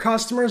to your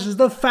customers is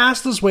the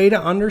fastest way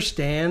to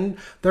understand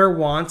their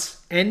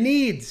wants and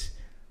needs.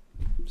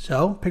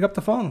 So pick up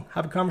the phone,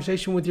 have a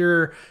conversation with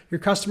your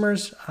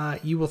customers.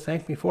 You will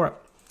thank me for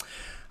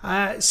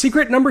it.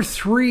 Secret number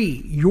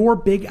 3, your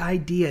big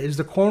idea is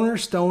the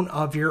cornerstone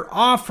of your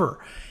offer.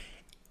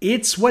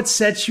 It's what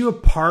sets you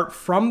apart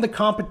from the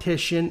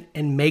competition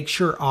and makes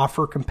your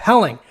offer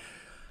compelling.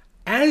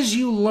 As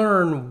you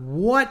learn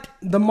what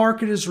the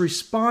market is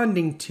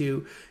responding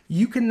to,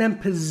 you can then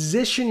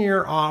position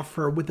your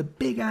offer with a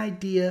big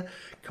idea,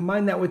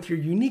 combine that with your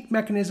unique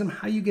mechanism,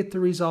 how you get the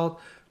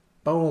result.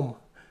 Boom.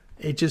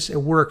 It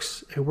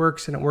works. It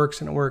works and it works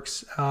and it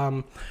works.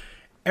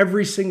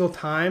 Every single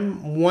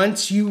time,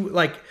 once you,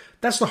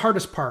 that's the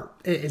hardest part,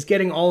 is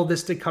getting all of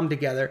this to come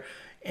together.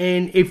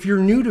 And if you're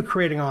new to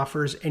creating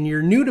offers and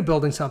you're new to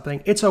building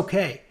something, it's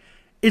okay.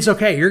 It's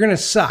okay. You're going to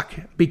suck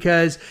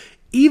because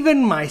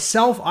even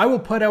myself, I will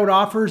put out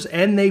offers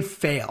and they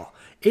fail.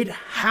 It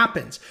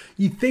happens.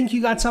 You think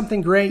you got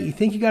something great. You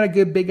think you got a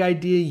good big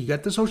idea. You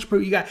got the social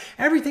proof. You got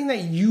everything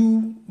that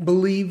you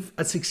believe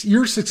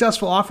your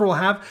successful offer will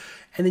have.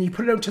 And then you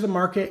put it out to the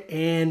market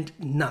and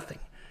nothing.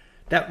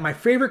 That my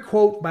favorite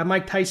quote by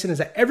Mike Tyson is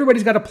that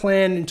everybody's got a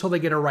plan until they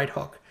get a right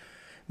hook.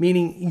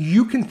 Meaning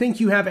you can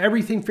think you have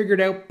everything figured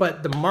out,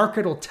 but the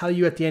market will tell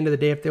you at the end of the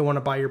day if they want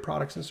to buy your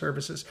products and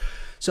services.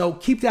 So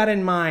keep that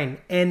in mind.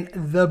 And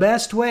the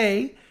best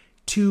way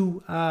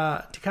to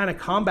kind of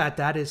combat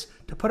that is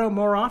to put out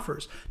more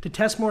offers, to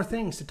test more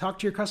things, to talk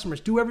to your customers,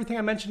 do everything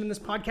I mentioned in this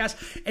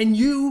podcast, and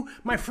you,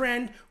 my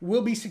friend,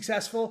 will be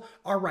successful.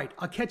 All right,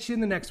 I'll catch you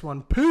in the next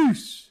one.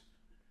 Peace.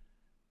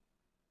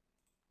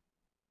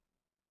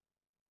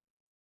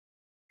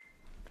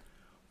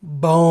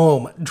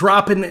 Boom.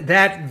 Dropping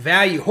that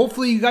value.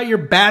 Hopefully you got your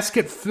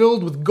basket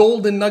filled with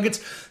golden nuggets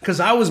because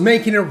I was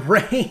making it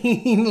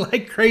rain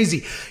like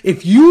crazy.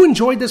 If you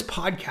enjoyed this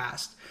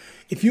podcast,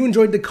 if you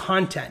enjoyed the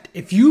content,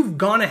 if you've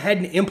gone ahead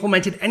and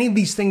implemented any of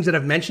these things that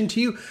I've mentioned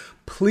to you,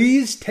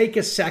 please take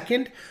a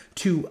second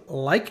to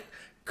like,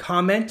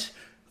 comment,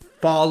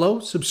 follow,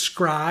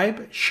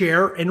 subscribe,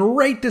 share, and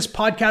rate this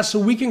podcast so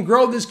we can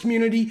grow this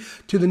community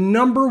to the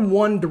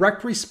 #1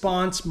 direct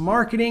response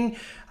marketing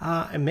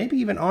and maybe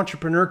even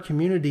entrepreneur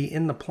community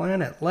in the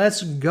planet.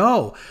 Let's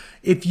go.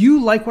 If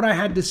you like what I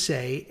had to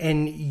say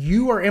and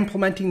you are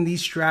implementing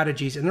these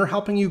strategies and they're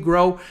helping you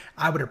grow,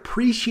 I would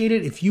appreciate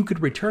it if you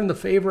could return the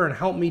favor and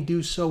help me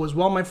do so as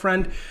well, my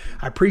friend.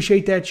 I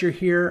appreciate that you're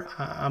here.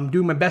 I'm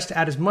doing my best to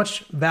add as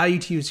much value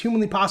to you as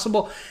humanly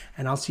possible,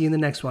 and I'll see you in the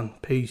next one.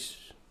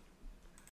 Peace.